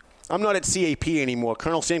me. I'm not at CAP anymore.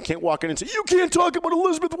 Colonel Sam can't walk in and say, you can't talk about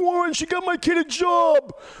Elizabeth Warren. She got my kid a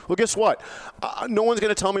job. Well, guess what? No one's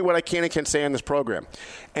going to tell me what I can and can't say on this program.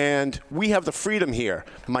 And we have the freedom here,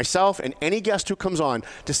 myself and any guest who comes on,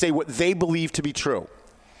 to say what they believe to be true.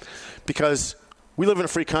 Because we live in a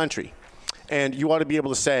free country. And you ought to be able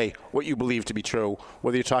to say what you believe to be true,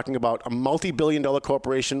 whether you're talking about a multi-billion-dollar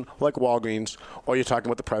corporation like Walgreens or you're talking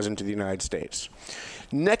about the President of the United States.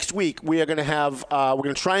 Next week, we are going to have, we're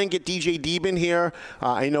going to try and get DJ Deeb in here.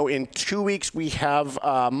 I know in 2 weeks we have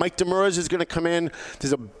Mike Demers is going to come in.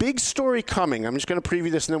 There's a big story coming. I'm just going to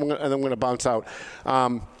preview this and then I'm going to bounce out.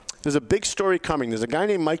 There's a big story coming. There's a guy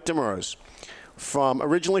named Mike Demers,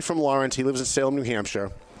 originally from Lawrence. He lives in Salem, New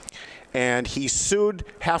Hampshire. And he sued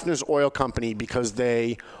Hafner's Oil Company because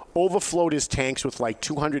they overflowed his tanks with like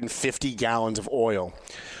 250 gallons of oil,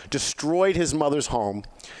 destroyed his mother's home.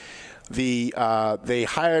 They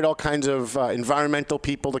hired all kinds of environmental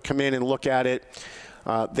people to come in and look at it.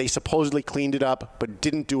 They supposedly cleaned it up, but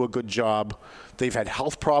didn't do a good job. They've had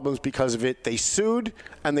health problems because of it. They sued,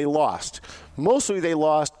 and they lost. Mostly they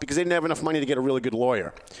lost because they didn't have enough money to get a really good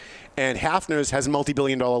lawyer. And Hafner's has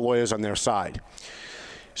multi-billion-dollar lawyers on their side.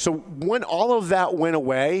 So when all of that went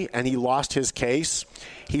away and he lost his case,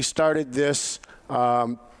 he started this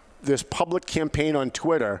public campaign on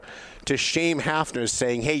Twitter to shame Hafner,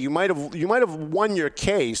 saying, hey, you might have won your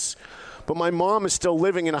case, but my mom is still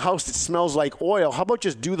living in a house that smells like oil. How about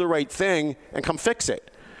just do the right thing and come fix it?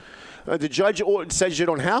 The judge says you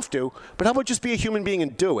don't have to, but how about just be a human being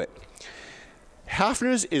and do it?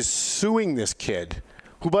 Hafner's is suing this kid,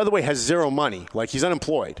 who, by the way, has zero money. Like, he's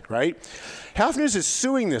unemployed, right? Hafner's is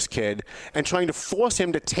suing this kid and trying to force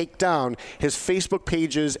him to take down his Facebook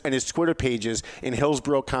pages and his Twitter pages in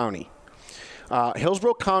Hillsborough County.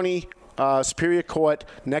 Hillsborough County Superior Court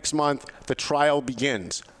next month, the trial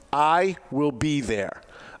begins. I will be there.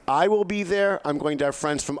 I will be there. I'm going to have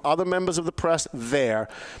friends from other members of the press there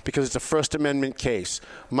because it's a First Amendment case.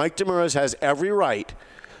 Mike Demers has every right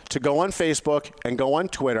to go on Facebook and go on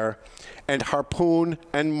Twitter and harpoon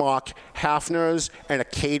and mock Hafner's and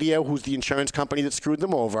Acadia, who's the insurance company that screwed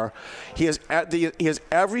them over. He has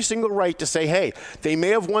every single right to say, hey, they may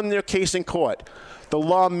have won their case in court. The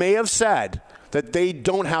law may have said that they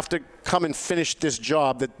don't have to come and finish this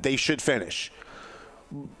job that they should finish.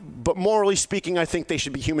 But morally speaking, I think they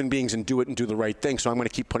should be human beings and do it and do the right thing, so I'm going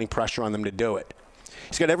to keep putting pressure on them to do it.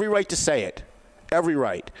 He's got every right to say it. Every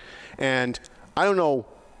right. And I don't know.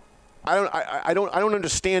 I don't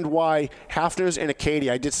understand why Hafner's and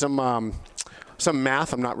Acadia. I did some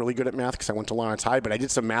math. I'm not really good at math because I went to Lawrence High, but I did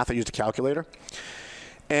some math. I used a calculator.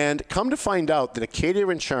 And come to find out that Acadia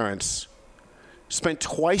Insurance spent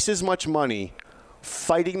twice as much money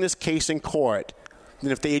fighting this case in court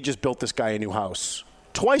than if they had just built this guy a new house.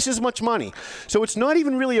 Twice as much money. So it's not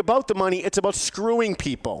even really about the money. It's about screwing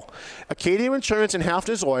people. Acadia Insurance and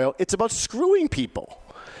Hafner's Oil, it's about screwing people.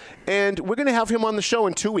 And we're going to have him on the show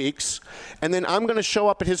in 2 weeks, and then I'm going to show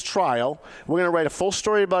up at his trial. We're going to write a full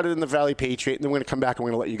story about it in the Valley Patriot, and then we're going to come back and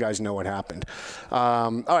we're going to let you guys know what happened.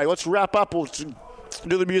 All right, let's wrap up. We'll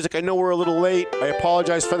do the music. I know we're a little late. I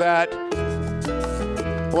apologize for that.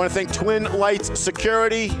 I want to thank Twin Lights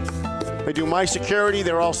Security. They do my security.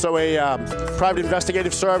 They're also a private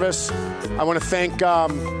investigative service. I want to thank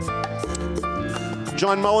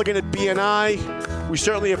John Mulligan at BNI. We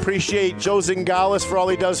certainly appreciate Joe Zingales for all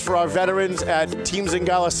he does for our veterans at Team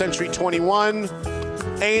Zingales Century 21.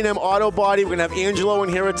 A&M Auto Body. We're going to have Angelo in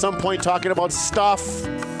here at some point talking about stuff.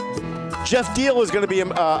 Jeff Deal is going to be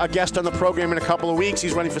a guest on the program in a couple of weeks.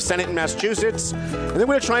 He's running for Senate in Massachusetts. And then we're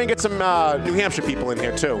going to try and get some New Hampshire people in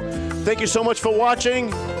here, too. Thank you so much for watching.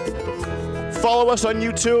 Follow us on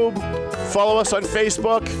YouTube. Follow us on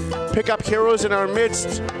Facebook. Pick up Heroes in Our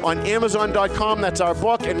Midst on Amazon.com. That's our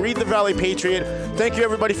book. And read the Valley Patriot. Thank you,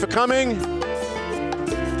 everybody, for coming.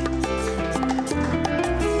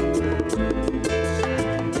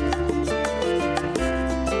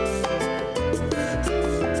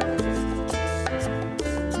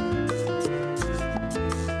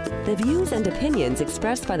 The views and opinions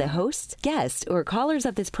expressed by the hosts, guests, or callers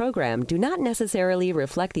of this program do not necessarily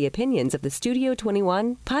reflect the opinions of the Studio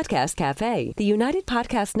 21 Podcast Cafe, the United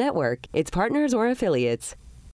Podcast Network, its partners, or affiliates.